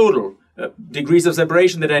 well, the total degrees of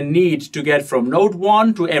separation that I need to get from node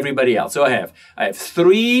 1 to everybody else. So I have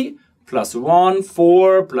 3 plus 1,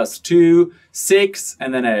 4, plus 2, 6,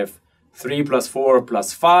 and then I have 3 plus 4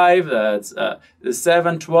 plus 5, that's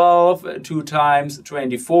 7, 12, 2 times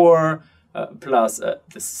 24, plus the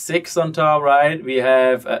 6 on top, right? We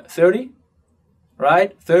have 30,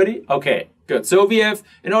 right? 30, okay, good. So we have,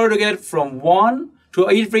 in order to get from 1 to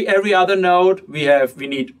every other node, we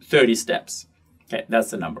need 30 steps. Okay,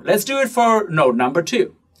 that's the number. Let's do it for node number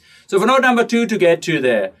 2. So for node number 2, to get to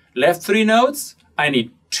the left 3 nodes, I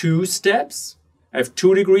need 2 steps. I have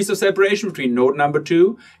 2 degrees of separation between node number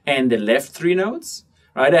 2 and the left 3 nodes.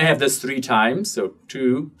 Right? I have this 3 times, so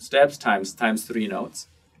 2 steps times 3 nodes.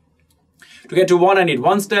 To get to 1, I need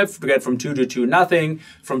 1 step. To get from 2 to 2, nothing.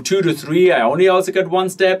 From 2 to 3, I only also get 1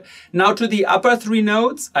 step. Now to the upper 3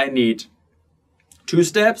 nodes, I need 2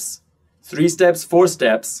 steps, 3 steps, 4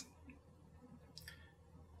 steps.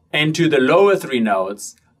 And to the lower 3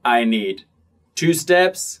 nodes, I need 2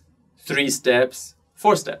 steps, 3 steps,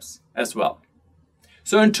 4 steps as well.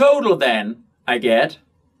 So in total then, I get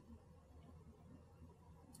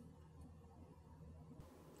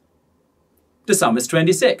the sum is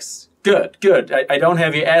 26. Good, good. I don't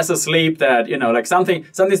have your ass asleep that, you know, like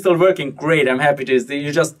something's still working. Great, I'm happy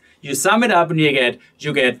to. You sum it up and you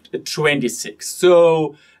get 26.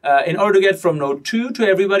 So in order to get from node 2 to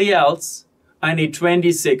everybody else, I need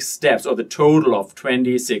 26 steps, or the total of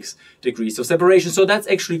 26 degrees of separation. So that's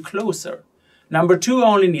actually closer. Number 2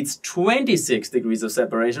 only needs 26 degrees of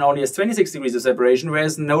separation, only has 26 degrees of separation,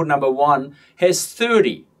 whereas node number 1 has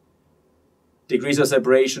 30 degrees of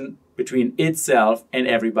separation between itself and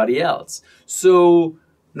everybody else. So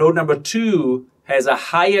node number 2 has a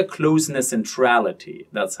higher closeness centrality.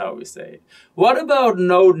 That's how we say it. What about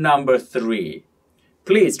node number 3?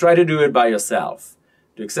 Please try to do it by yourself.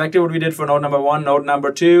 Do exactly what we did for node number 1, node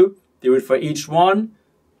number 2. Do it for each one.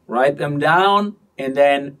 Write them down and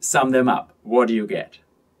then sum them up. What do you get?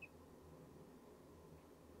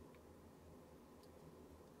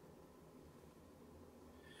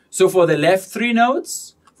 So for the left 3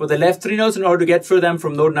 nodes, in order to get for them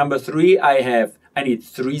from node number 3, I need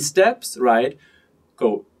 3 steps, right?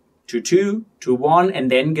 Go to 2, to 1,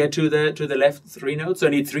 and then get to the left 3 nodes. So I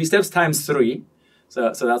need 3 steps times 3.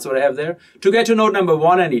 So that's what I have there. To get to node number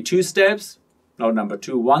 1, I need 2 steps. Node number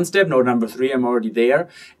 2, 1 step. Node number 3, I'm already there.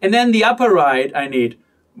 And then the upper right, I need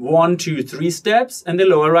 1, 2, 3 steps. And the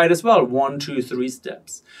lower right as well, 1, 2, 3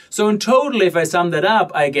 steps. So in total, if I sum that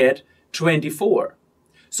up, I get 24.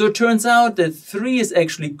 So it turns out that 3 is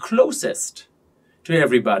actually closest to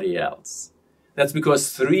everybody else. That's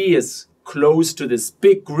because 3 is close to this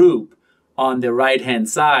big group on the right-hand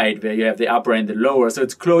side where you have the upper and the lower. So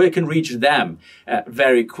it's close, it can reach them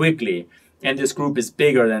very quickly. And this group is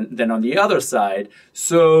bigger than on the other side.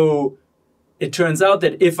 So it turns out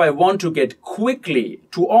that if I want to get quickly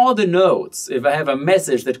to all the nodes, if I have a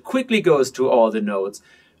message that quickly goes to all the nodes,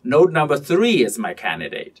 node number 3 is my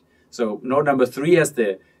candidate. So node number 3 has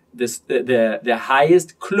the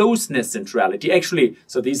highest closeness centrality. Actually,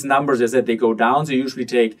 so these numbers, as I said, they go down. So you usually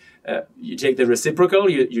take you take the reciprocal,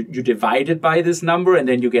 you divide it by this number, and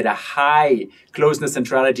then you get a high closeness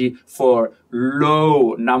centrality for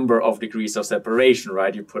low number of degrees of separation,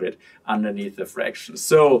 right? You put it underneath the fraction.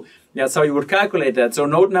 So that's how you would calculate that. So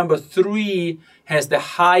node number 3 has the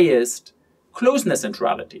highest closeness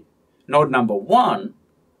centrality. Node number 1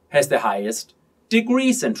 has the highest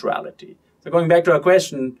degree centrality. So going back to our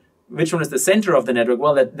question, which one is the center of the network?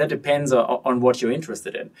 Well, that depends on what you're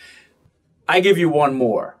interested in. I give you one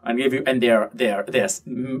more, and there's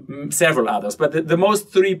several others, but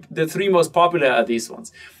the three most popular are these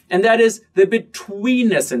ones, and that is the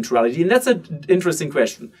betweenness centrality, and that's an interesting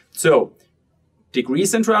question. So, degree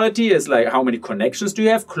centrality is like how many connections do you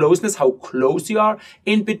have? Closeness, how close you are.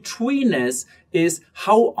 In betweenness is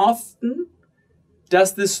how often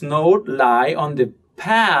does this node lie on the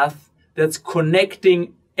path that's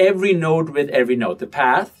connecting every node with every node. The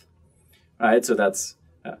path, right? So that's,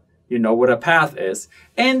 you know what a path is.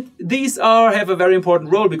 And these have a very important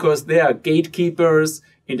role because they are gatekeepers,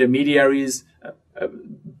 intermediaries,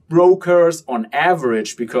 brokers on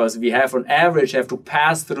average, because we have on average have to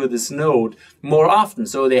pass through this node more often.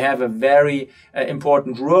 So they have a very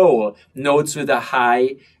important role. Nodes with a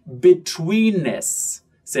high betweenness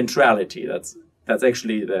centrality. That's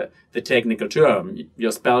actually the technical term.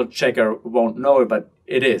 Your spell checker won't know it, but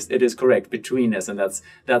it is correct, betweenness, and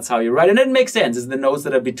that's how you write. And it makes sense, it's the nodes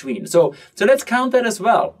that are between. So let's count that as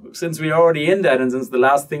well. Since we're already in that, and since the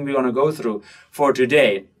last thing we want to go through for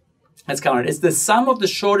today, let's count it. It's the sum of the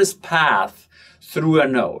shortest path through a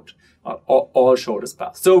node, all shortest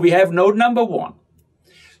paths. So we have node number 1.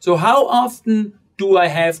 So how often do I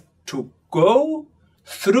have to go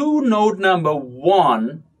through node number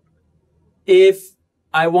 1 if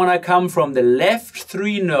I want to come from the left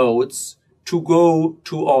 3 nodes to go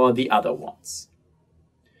to all the other ones?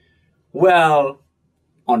 Well,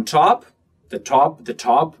 on top, the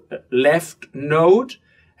top left node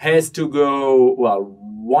has to go, well,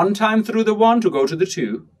 1 time through the 1 to go to the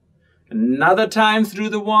 2, another time through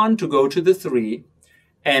the 1 to go to the 3,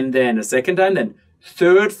 and then a second time, then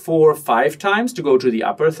third, 4, 5 times to go to the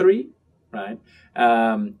upper 3, right?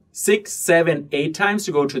 6, 7, 8 times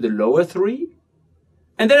to go to the lower 3.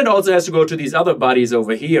 And then it also has to go to these other bodies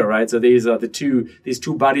over here, right? So these are these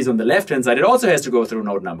two bodies on the left-hand side. It also has to go through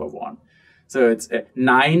node number 1. So it's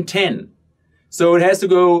 9, 10. So it has to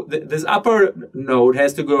go, this upper node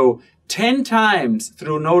has to go 10 times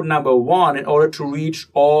through node number 1 in order to reach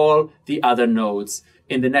all the other nodes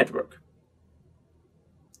in the network.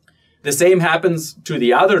 The same happens to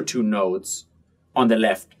the other 2 nodes on the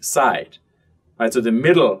left side, right? So the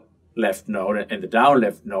middle left node and the down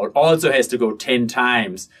left node also has to go 10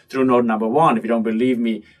 times through node number 1. If you don't believe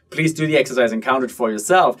me, please do the exercise and count it for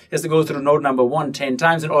yourself. It has to go through node number 1 10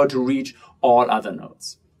 times in order to reach all other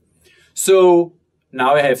nodes. So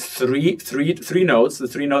now I have three nodes, the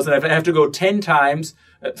 3 nodes that I have to go 10 times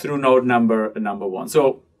through node number 1.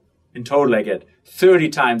 So in total I get 30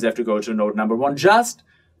 times I have to go to node number 1 just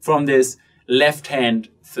from this left-hand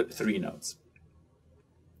 3 nodes.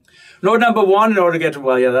 Node number 1, in order to get to,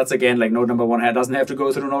 well, yeah, that's again like node number 1 doesn't have to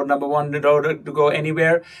go through node number 1 in order to go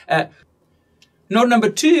anywhere. Node number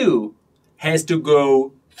 2 has to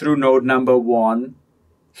go through node number 1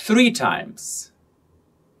 3 times.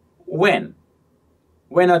 When?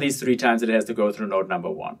 When are these 3 times it has to go through node number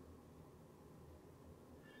 1?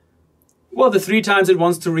 Well, the 3 times it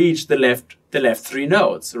wants to reach the left 3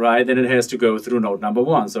 nodes, right? Then it has to go through node number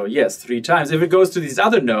 1. So yes, 3 times. If it goes to these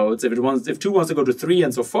other nodes, if 2 wants to go to 3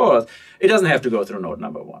 and so forth, it doesn't have to go through node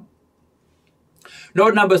number 1.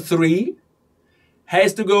 Node number 3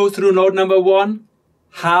 has to go through node number 1.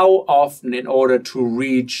 How often in order to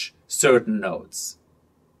reach certain nodes?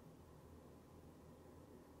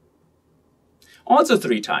 Also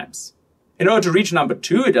 3 times. In order to reach number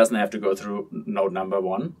 2, it doesn't have to go through node number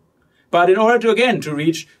 1. But in order to, again, to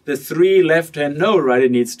reach the 3 left-hand node, right,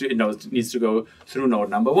 it needs to go through node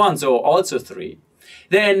number 1, so also 3.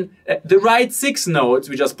 Then the right 6 nodes,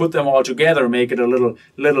 we just put them all together, make it a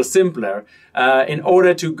little simpler. In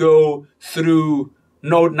order to go through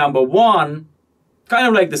node number 1, kind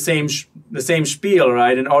of like the same spiel,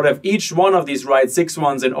 right? In order of each one of these right 6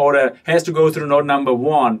 ones, in order has to go through node number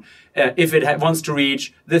 1 if it wants to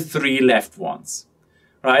reach the 3 left ones.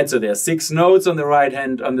 Right, so there are 6 nodes on the right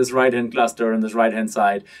hand, on this right hand cluster, on this right hand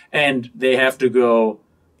side, and they have to go,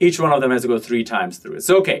 each one of them has to go 3 times through it.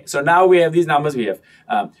 So okay, so now we have these numbers. We have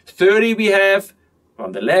 30 we have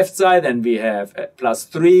on the left side, then we have plus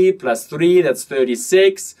 3, that's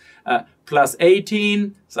 36, plus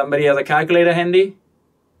 18, somebody has a calculator handy?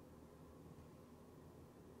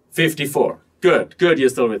 54, good, you're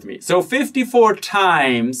still with me. So 54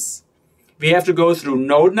 times we have to go through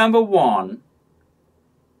node number 1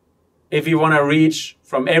 if you want to reach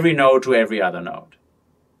from every node to every other node.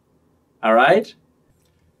 All right?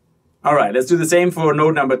 All right, let's do the same for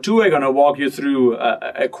node number 2. I'm going to walk you through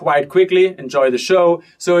quite quickly. Enjoy the show.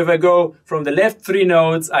 So if I go from the left 3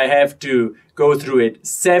 nodes, I have to go through it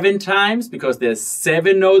 7 times because there's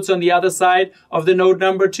 7 nodes on the other side of the node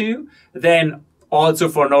number 2. Then also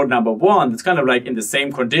for node number 1, it's kind of like in the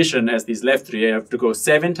same condition as these left 3. I have to go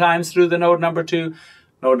 7 times through the node number 2.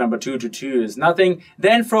 Node number 2 to 2 is nothing.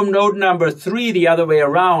 Then from node number 3, the other way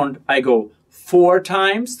around, I go 4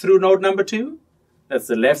 times through node number 2. That's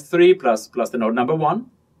the left 3 plus the node number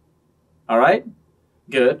 1. All right?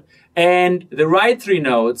 Good. And the right 3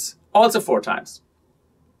 nodes, also 4 times.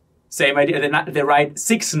 Same idea. The right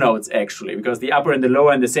 6 nodes, actually, because the upper and the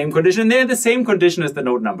lower are in the same condition. They're in the same condition as the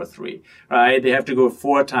node number 3. Right? They have to go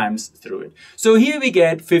 4 times through it. So here we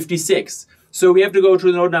get 56. So we have to go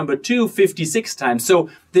to node number 2 56 times. So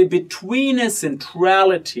the betweener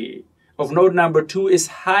centrality of node number 2 is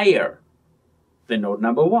higher than node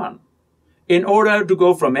number 1. In order to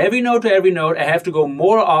go from every node to every node, I have to go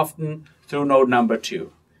more often through node number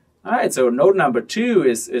 2. All right, so node number 2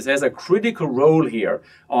 has a critical role here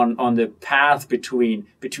on the path between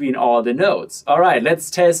all the nodes. All right,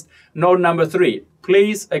 let's test node number 3.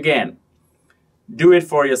 Please, again, do it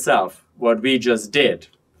for yourself, what we just did.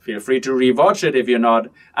 Feel free to rewatch it if you're not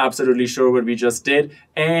absolutely sure what we just did.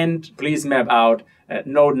 And please map out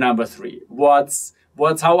node number 3.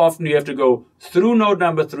 How often do you have to go through node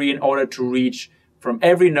number 3 in order to reach from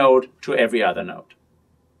every node to every other node?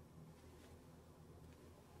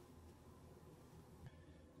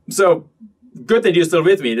 So Good that you're still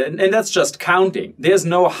with me. And that's just counting. There's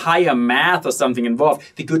no higher math or something involved.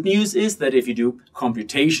 The good news is that if you do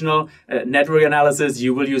computational network analysis,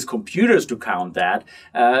 you will use computers to count that.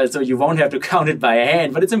 So you won't have to count it by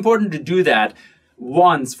hand. But it's important to do that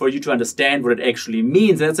once for you to understand what it actually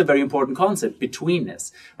means. And that's a very important concept,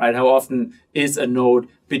 betweenness, right? How often is a node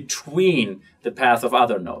between the path of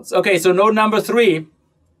other nodes? Okay, so node number 3,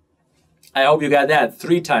 I hope you got that.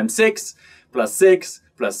 3 times 6 plus 6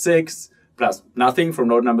 plus 6 plus nothing. From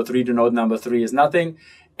node number 3 to node number 3 is nothing.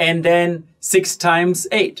 And then 6 times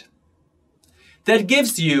 8. That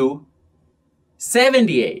gives you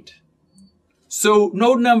 78. So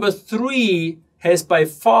node number 3 has by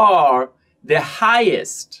far the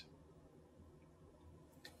highest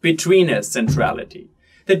betweenness centrality.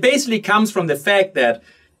 That basically comes from the fact that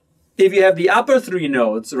if you have the upper 3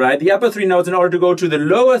 nodes, right, the upper 3 nodes, in order to go to the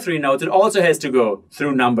lower 3 nodes, it also has to go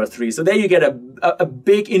through number 3. So there you get a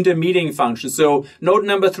big intermediating function. So node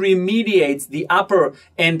number 3 mediates the upper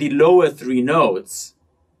and the lower 3 nodes.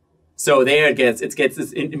 So there it gets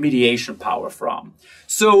this mediation power from.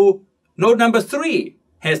 So node number 3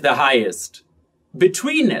 has the highest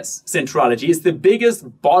betweenness centrality. Is the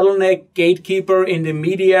biggest bottleneck, gatekeeper,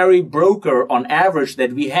 intermediary, broker on average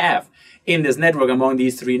that we have in this network among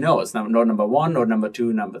these 3 nodes. Now, node number 1, node number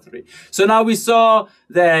 2, number 3. So now we saw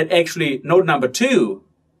that actually node number 2,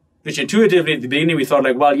 which intuitively at the beginning we thought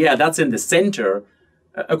like, well, yeah, that's in the center.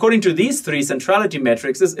 According to these 3 centrality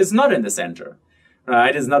metrics, it's not in the center,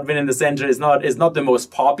 right? It's not been in the center. It's not the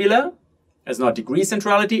most popular. It's not degree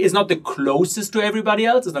centrality. It's not the closest to everybody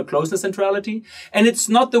else. It's not closeness centrality. And it's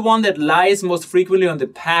not the one that lies most frequently on the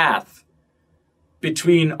path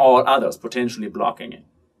between all others, potentially blocking it.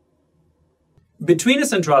 Betweenness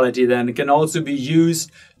centrality then can also be used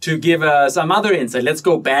to give us some other insight. Let's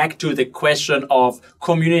go back to the question of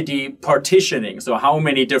community partitioning. So how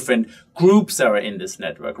many different groups are in this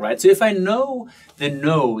network, right? So if I know the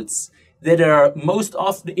nodes that are most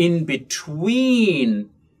often in between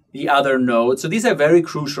the other nodes, so these are very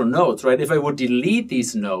crucial nodes, right? If I would delete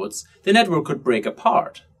these nodes, the network could break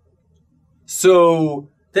apart. So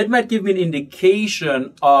that might give me an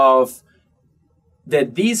indication of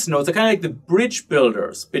that these nodes are kind of like the bridge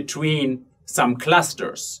builders between some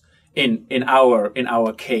clusters in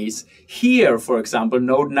our case. Here, for example,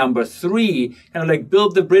 node number 3 kind of like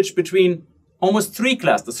build the bridge between almost 3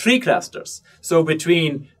 clusters. So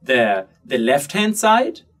between the left-hand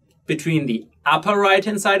side, between the upper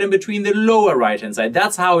right-hand side, and between the lower right-hand side.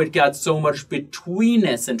 That's how it got so much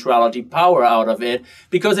betweenness centrality power out of it,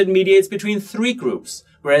 because it mediates between 3 groups,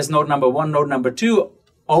 whereas node number 1, node number 2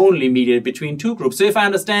 only mediate between 2 groups. So if I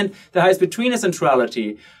understand the highest betweenness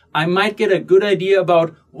centrality, I might get a good idea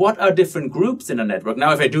about what are different groups in a network.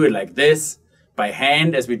 Now, if I do it like this, by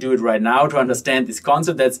hand, as we do it right now, to understand this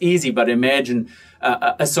concept, that's easy. But imagine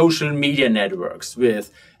a social media networks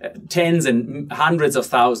with tens and hundreds of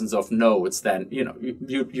thousands of nodes. Then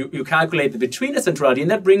you calculate the betweenness centrality, and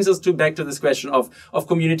that brings us back to this question of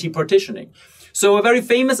community partitioning. So a very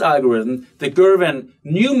famous algorithm, the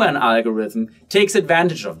Gervin-Newman algorithm, takes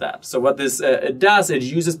advantage of that. So what this does, it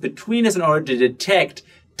uses betweenness in order to detect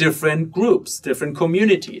different groups, different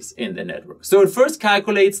communities in the network. So it first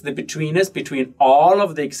calculates the betweenness between all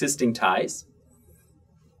of the existing ties.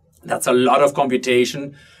 That's a lot of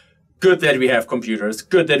computation. Good that we have computers.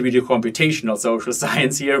 Good that we do computational social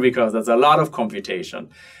science here, because that's a lot of computation.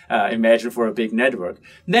 Imagine for a big network.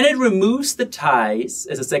 Then it removes the ties.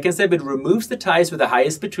 As a second step, it removes the ties with the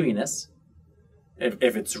highest betweenness.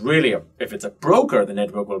 If it's a broker, the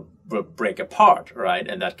network will break apart, right,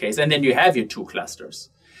 in that case. And then you have your 2 clusters.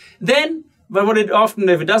 Then, but what it often,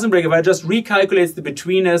 if it doesn't break apart, it just recalculates the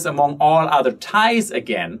betweenness among all other ties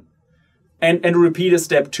again, and repeat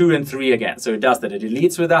step 2 and 3 again. So it does that. It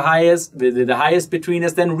deletes with the highest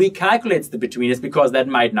betweenness, then recalculates the betweenness, because that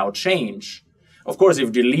might now change. Of course, if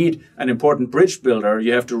you delete an important bridge builder,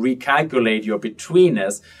 you have to recalculate your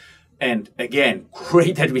betweenness. And again,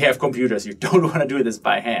 great that we have computers. You don't want to do this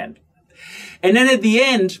by hand. And then at the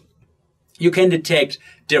end, you can detect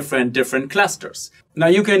different clusters. Now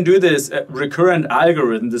you can do this recurrent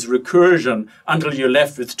algorithm, this recursion, until you're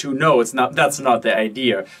left with 2 nodes. Now that's not the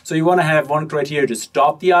idea. So you want to have one criteria to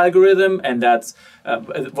stop the algorithm, and that's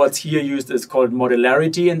what's here used is called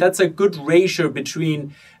modularity, and that's a good ratio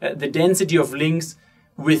between the density of links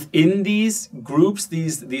within these groups,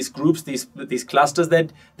 these clusters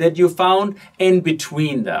that you found, and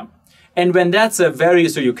between them. And when that's so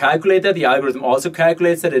you calculate that, the algorithm also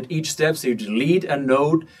calculates that at each step. So you delete a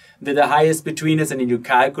node with the highest betweenness, and then you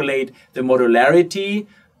calculate the modularity,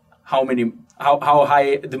 how many how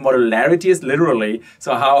high the modularity is, literally,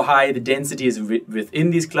 so how high the density is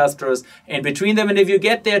within these clusters and between them. And if you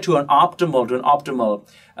get there to an optimal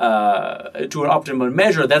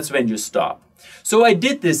measure, that's when you stop. So I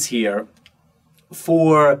did this here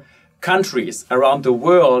for countries around the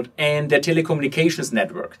world and their telecommunications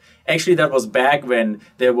network. Actually, that was back when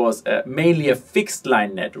there was mainly a fixed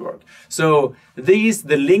line network. So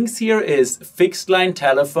the links here is fixed line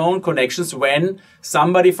telephone connections when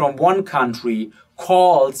somebody from one country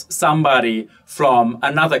calls somebody from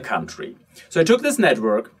another country. So I took this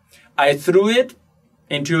network, I threw it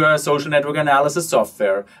into a social network analysis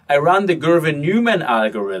software. I ran the Gervin-Newman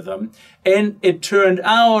algorithm, and it turned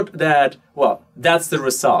out that, well, that's the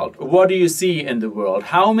result. What do you see in the world?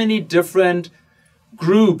 How many different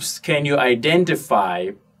groups can you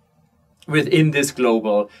identify within this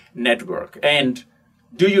global network? And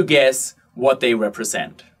do you guess what they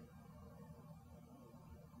represent?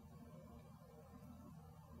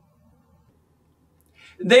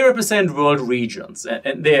 They represent world regions,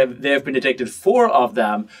 and they have been detected 4 of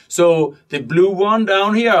them. So the blue one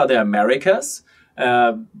down here are the Americas,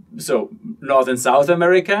 so North and South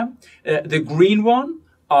America. The green one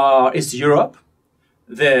is Europe.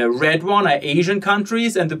 The red one are Asian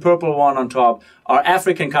countries, and the purple one on top are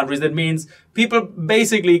African countries. That means people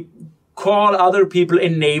basically call other people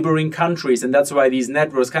in neighboring countries, and that's why these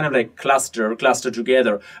networks kind of like cluster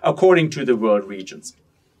together according to the world regions.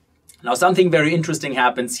 Now, something very interesting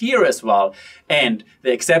happens here as well, and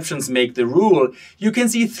the exceptions make the rule. You can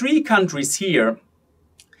see 3 countries here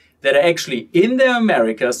that are actually in the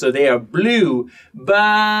Americas, so they are blue,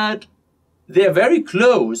 but they are very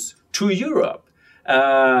close to Europe.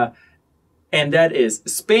 And that is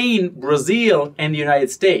Spain, Brazil, and the United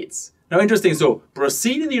States. Now, interesting, so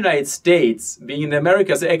Brazil and the United States, being in the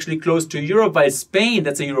Americas, are actually close to Europe, while Spain,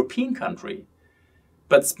 that's a European country.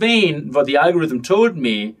 But Spain, what the algorithm told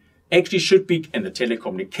me, actually should be, and the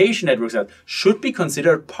telecommunication networks should be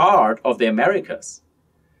considered part of the Americas.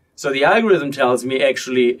 So the algorithm tells me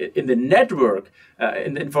actually in the network,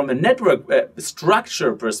 from a network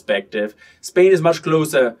structure perspective, Spain is much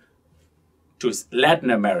closer to Latin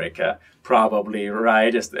America, probably,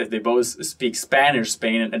 right? As they both speak Spanish,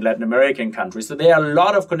 Spain and Latin American countries. So there are a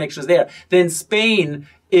lot of connections there. Then Spain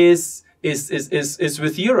is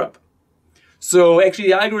with Europe. So actually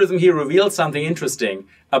the algorithm here reveals something interesting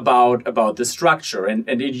about the structure. And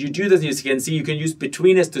if you do this, you can see you can use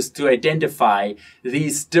betweenness to identify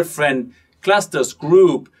these different clusters,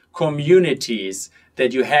 group, communities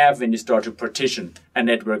that you have when you start to partition a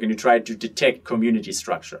network and you try to detect community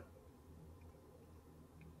structure.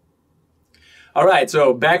 All right,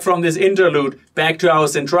 so back from this interlude, back to our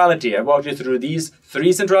centrality. I walked you through these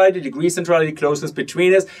 3 centrality, degree centrality, closeness,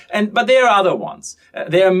 betweenness, but there are other ones.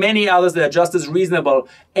 There are many others that are just as reasonable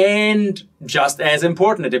and just as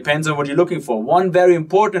important. It depends on what you're looking for. One very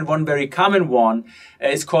important, one very common one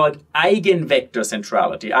is called eigenvector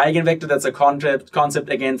centrality. Eigenvector, that's a concept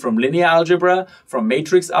again from linear algebra, from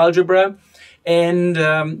matrix algebra, and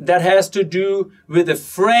that has to do with the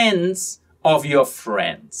friends of your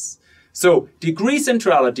friends. So degree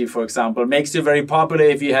centrality, for example, makes you very popular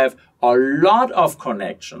if you have a lot of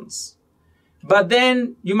connections. But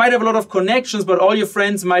then you might have a lot of connections, but all your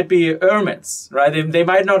friends might be hermits, right? They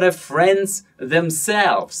might not have friends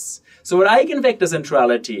themselves. So what eigenvector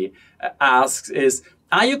centrality asks is,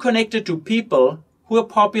 are you connected to people who are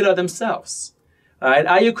popular themselves? Right?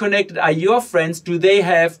 Are you connected? Are your friends, do they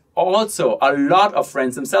have also a lot of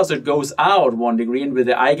friends themselves? So it goes out 1 degree, and with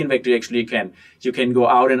the eigenvector actually you can go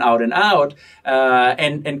out and out and out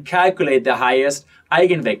and calculate the highest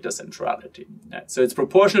eigenvector centrality. So it's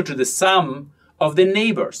proportional to the sum of the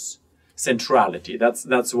neighbors' centrality.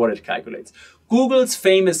 That's what it calculates. Google's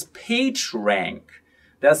famous page rank,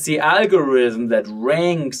 that's the algorithm that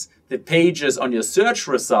ranks the pages on your search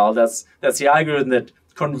result. That's the algorithm that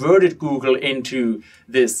converted Google into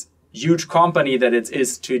this huge company that it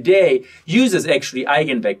is today, uses actually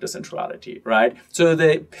eigenvector centrality, right? So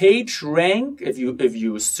the page rank, if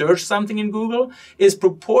you search something in Google, is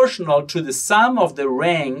proportional to the sum of the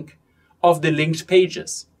rank of the linked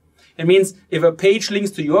pages. It means if a page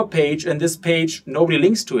links to your page and this page, nobody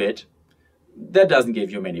links to it, that doesn't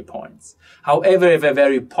give you many points. However, if a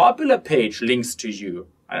very popular page links to you,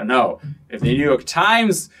 I don't know, if the New York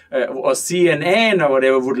Times or CNN or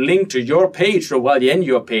whatever would link to your page, or well, then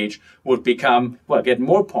your page would become, well, get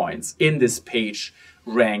more points in this page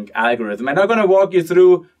rank algorithm. I'm not going to walk you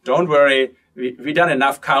through, don't worry, we've done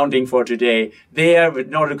enough counting for today. There,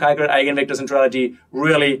 in order to calculate eigenvector centrality,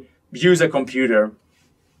 really use a computer.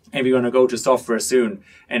 And we're going to go to software soon,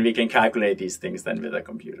 and we can calculate these things then with a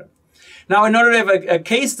computer. Now, in order to have a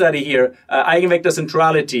case study here, eigenvector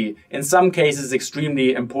centrality in some cases is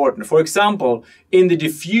extremely important. For example, in the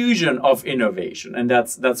diffusion of innovation, and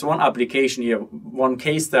that's one application here, one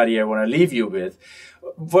case study I want to leave you with.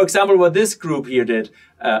 For example, what this group here did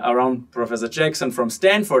around Professor Jackson from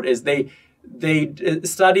Stanford is they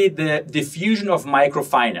studied the diffusion of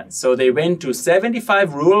microfinance. So they went to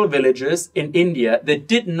 75 rural villages in India that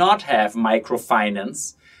did not have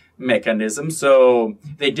microfinance mechanism, so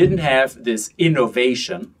they didn't have this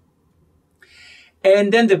innovation.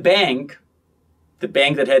 And then the bank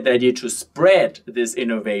that had the idea to spread this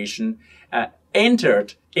innovation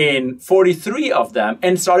entered in 43 of them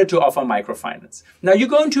and started to offer microfinance. Now you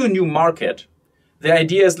go into a new market. The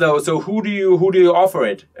idea is, though, so who do you offer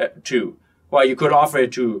it to? Well, you could offer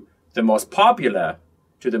it to the most popular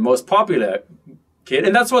kid,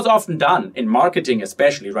 and that's what's often done in marketing,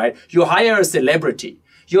 especially, right? You hire a celebrity.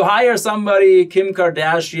 You hire somebody, Kim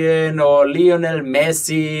Kardashian or Lionel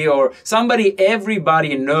Messi or somebody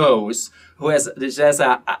everybody knows who has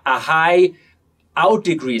a high out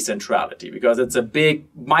degree centrality because it's a big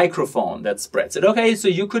microphone that spreads it. Okay, so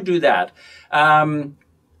you could do that.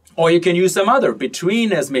 Or you can use some other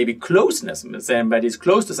between as maybe closeness, somebody's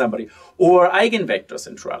close to somebody, or eigenvector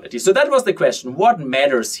centrality. So that was the question, what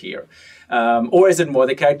matters here? Or is it more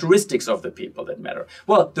the characteristics of the people that matter?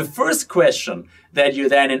 Well, the first question that you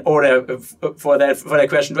then, in order for that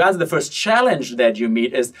question to answer, the first challenge that you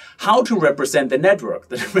meet is how to represent the network.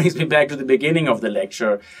 That brings me back to the beginning of the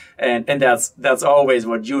lecture, and that's always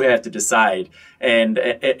what you have to decide, and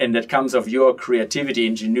that comes of your creativity,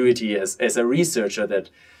 ingenuity as a researcher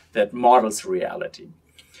that models reality.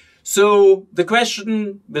 So the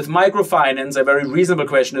question with microfinance, a very reasonable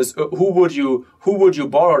question, is who would you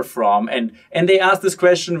borrow from? And they asked this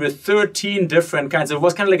question with 13 different kinds. It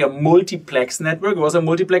was kind of like a multiplex network. It was a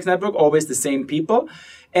multiplex network, always the same people.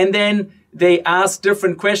 And then they asked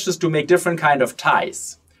different questions to make different kind of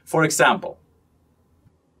ties. For example,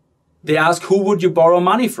 they ask, who would you borrow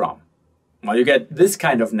money from? Well, you get this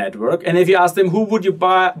kind of network. And if you ask them, who would you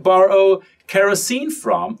borrow kerosene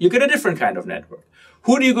from? You get a different kind of network.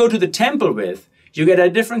 Who do you go to the temple with? You get a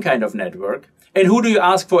different kind of network. And who do you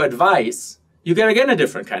ask for advice? You get again a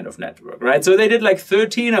different kind of network, right? So they did like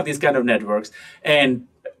 13 of these kind of networks and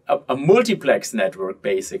a multiplex network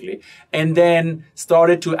basically, and then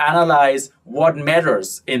started to analyze what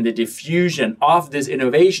matters in the diffusion of this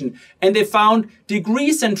innovation. And they found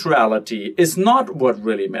degree centrality is not what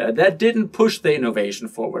really mattered. That didn't push the innovation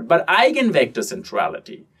forward. But eigenvector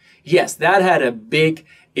centrality, yes, that had a big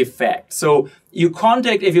effect. So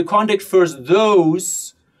if you contact first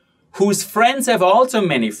those whose friends have also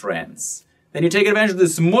many friends, then you take advantage of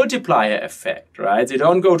this multiplier effect, right? So you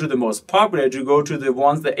don't go to the most popular, you go to the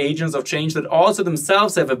ones, the agents of change that also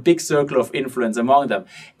themselves have a big circle of influence among them.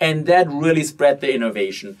 And that really spread the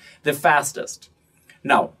innovation the fastest.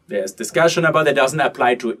 Now, there's discussion about that doesn't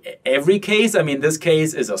apply to every case. I mean, this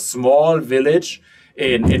case is a small village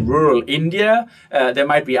in rural India. There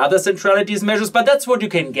might be other centralities measures, but that's what you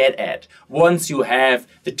can get at. Once you have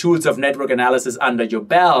the tools of network analysis under your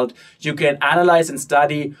belt, you can analyze and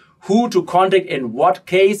study who to contact in what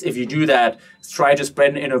case. If you do that, try to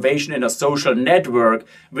spread innovation in a social network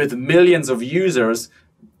with millions of users,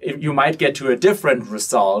 you might get to a different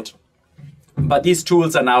result. But these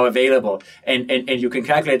tools are now available, and you can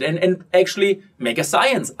calculate and actually make a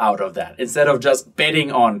science out of that. Instead of just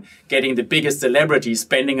betting on getting the biggest celebrity,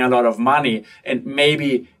 spending a lot of money, and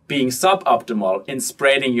maybe being suboptimal in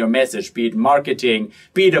spreading your message, be it marketing,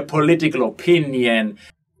 be it a political opinion,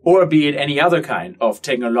 or be it any other kind of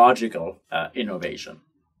technological innovation.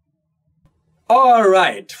 All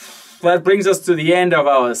right, that brings us to the end of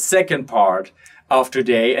our second part of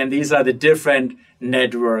today, and these are the different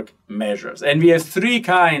network measures. And we have three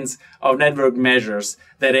kinds of network measures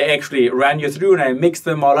that I actually ran you through, and I mixed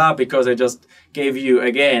them all up because I just gave you,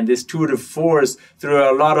 again, this tour de force through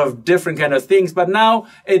a lot of different kind of things. But now,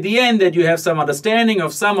 at the end, that you have some understanding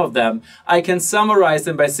of some of them, I can summarize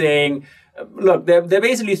them by saying, look, there are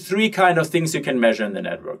basically three kind of things you can measure in the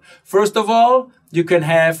network. First of all, you can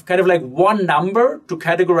have kind of like one number to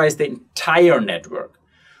categorize the entire network.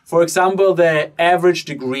 For example, the average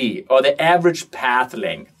degree or the average path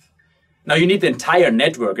length. Now you need the entire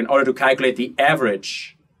network in order to calculate the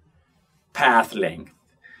average path length,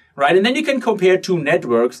 right? And then you can compare two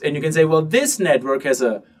networks and you can say, well, this network has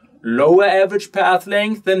a lower average path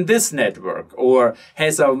length than this network, or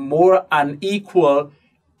has a more unequal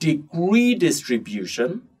degree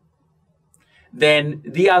distribution than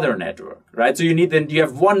the other network, right? So you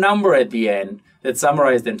have one number at the end that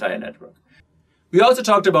summarizes the entire network. We also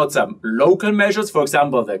talked about some local measures, for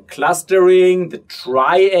example, the clustering, the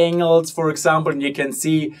triangles, for example, and you can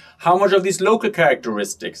see how much of these local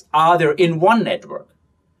characteristics are there in one network.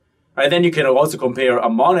 Right, then you can also compare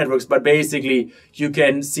among networks, but basically you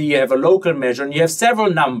can see you have a local measure and you have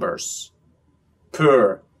several numbers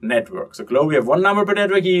per network. So globally you have one number per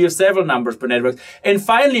network, you have several numbers per network. And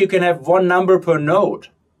finally you can have one number per node.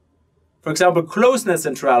 For example, closeness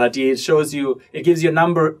centrality, it gives you a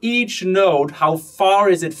number each node, how far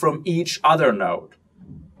is it from each other node.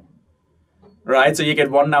 Right, so you get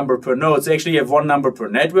one number per node. So actually you have one number per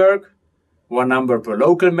network, one number per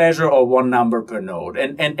local measure, or one number per node.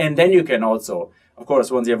 And then you can also, of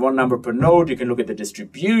course, once you have one number per node, you can look at the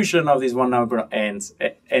distribution of these one number and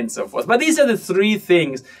so forth. But these are the three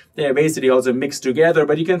things that are basically also mixed together,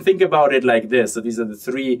 but you can think about it like this. So these are the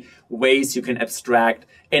three ways you can abstract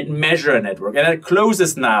and measure a network. And that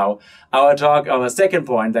closes now our second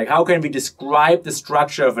point, like how can we describe the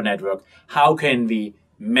structure of a network? How can we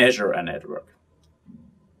measure a network?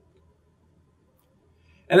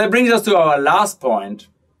 And that brings us to our last point.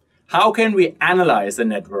 How can we analyze a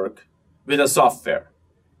network with a software?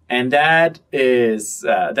 And that is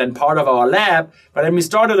then part of our lab. But let me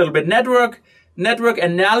start a little bit. Network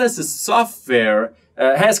analysis software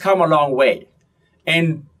has come a long way.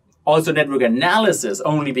 And also network analysis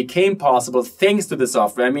only became possible thanks to the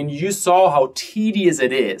software. I mean, you saw how tedious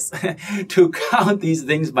it is to count these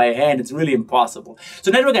things by hand. It's really impossible. So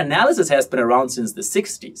network analysis has been around since the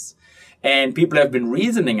 60s. And people have been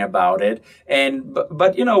reasoning about it.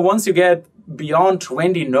 But you know, once you get beyond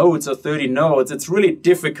 20 nodes or 30 nodes, it's really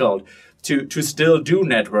difficult to still do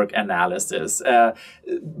network analysis.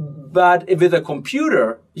 But with a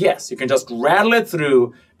computer, yes, you can just rattle it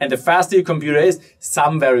through. And the faster your computer is,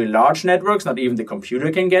 some very large networks, not even the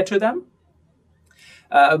computer can get to them.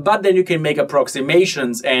 But then you can make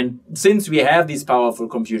approximations. And since we have these powerful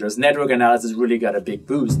computers, network analysis really got a big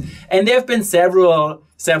boost. And there have been several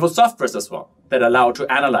softwares as well that allow to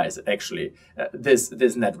analyze actually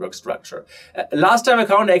this network structure. Last time I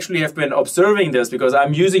counted, actually have been observing this because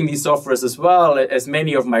I'm using these softwares as well as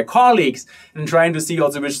many of my colleagues and trying to see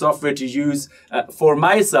also which software to use for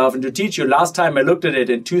myself and to teach you. Last time I looked at it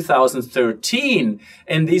in 2013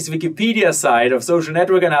 in this Wikipedia site of social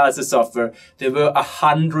network analysis software, there were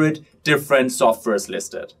 100 different softwares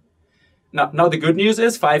listed. Now the good news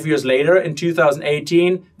is 5 years later in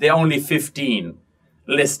 2018, there are only 15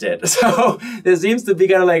 listed. So there seems to be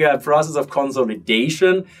kind of like a process of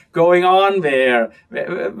consolidation going on where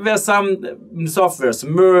some softwares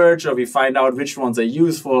merge or we find out which ones are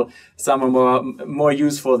useful. Some are more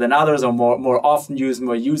useful than others or more often used,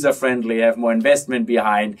 more user-friendly, have more investment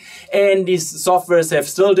behind. And these softwares have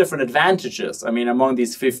still different advantages. I mean, among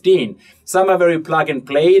these 15, some are very plug and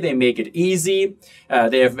play. They make it easy.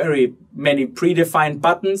 They have very many predefined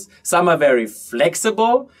buttons. Some are very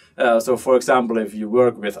flexible. So for example, if you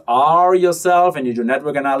work with R yourself and you do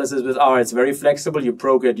network analysis with R, it's very flexible. You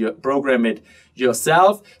program it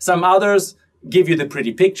yourself. Some others give you the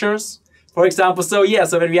pretty pictures, for example. So yeah,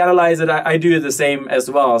 so when we analyze it, I do the same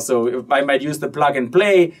as well. So if I might use the plug and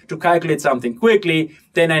play to calculate something quickly,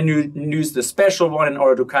 then I use the special one in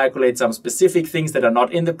order to calculate some specific things that are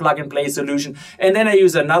not in the plug and play solution. And then I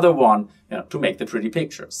use another one, you know, to make the pretty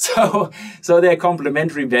pictures. So there are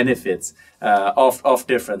complementary benefits of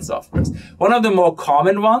different softwares. One of the more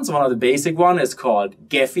common ones, one of the basic one is called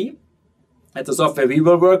Gephi. That's the software we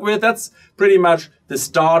will work with. That's pretty much the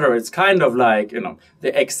starter. It's kind of like, you know,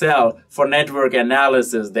 the Excel for network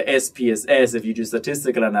analysis, the SPSS if you do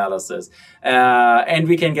statistical analysis. And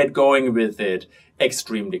we can get going with it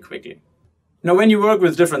extremely quickly. Now, when you work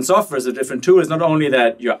with different softwares or different tools, not only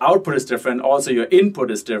that your output is different, also your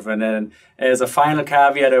input is different. And as a final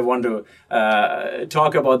caveat, I want to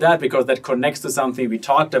talk about that because that connects to something we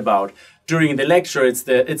talked about during the lecture. It's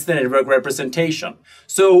the network representation.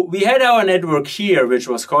 So we had our network here, which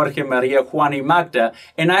was Jorge, Maria, Juan, y Magda,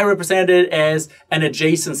 and I represented it as an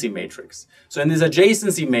adjacency matrix. So in this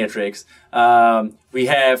adjacency matrix, we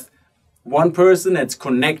have one person that's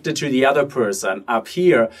connected to the other person up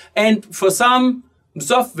here. And for some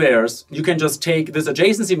softwares, you can just take this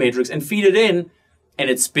adjacency matrix and feed it in,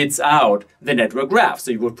 and it spits out the network graph.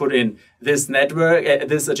 So you would put in this network,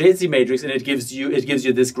 this adjacency matrix, and it gives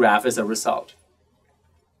you this graph as a result.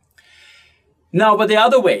 Now, but there are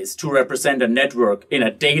other ways to represent a network in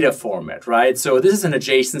a data format, right? So this is an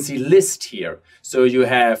adjacency list here. So you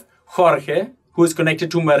have Jorge, who is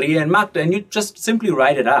connected to Maria and Magda, and you just simply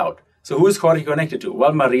write it out. So who is Jorge connected to?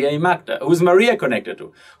 Well, Maria and Magda. Who is Maria connected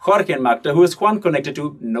to? Jorge and Magda. Who is Juan connected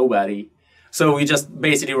to? Nobody. So we just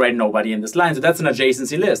basically write nobody in this line. So that's an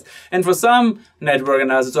adjacency list. And for some network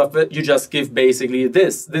analysis software, you just give basically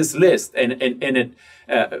this list, and it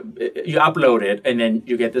you upload it, and then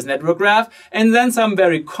you get this network graph. And then some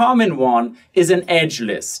very common one is an edge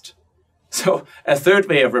list. So a third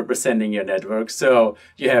way of representing your network. So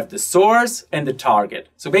you have the source and the target.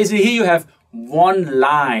 So basically here you have one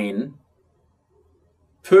line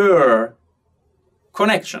per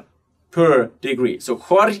connection, per degree. So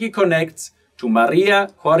Jorge connects to Maria,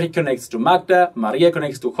 Jorge connects to Magda, Maria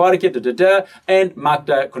connects to Jorge, and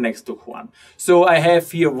Magda connects to Juan. So I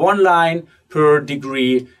have here one line per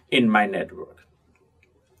degree in my network.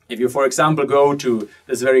 If you, for example, go to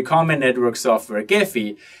this very common network software,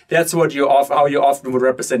 Gephi, that's what how you often would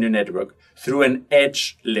represent your network, through an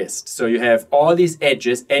edge list. So you have all these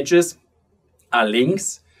edges. Edges are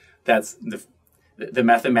links. That's the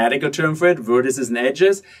mathematical term for it, vertices and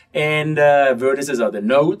edges. And vertices are the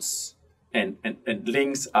nodes, and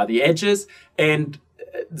links are the edges. And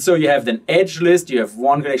so you have an edge list, you have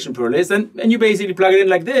one connection per list, and you basically plug it in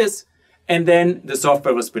like this, and then the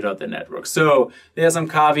software will spit out the network. So there are some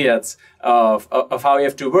caveats of how you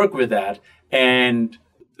have to work with that. And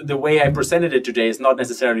the way I presented it today is not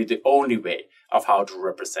necessarily the only way of how to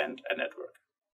represent a network.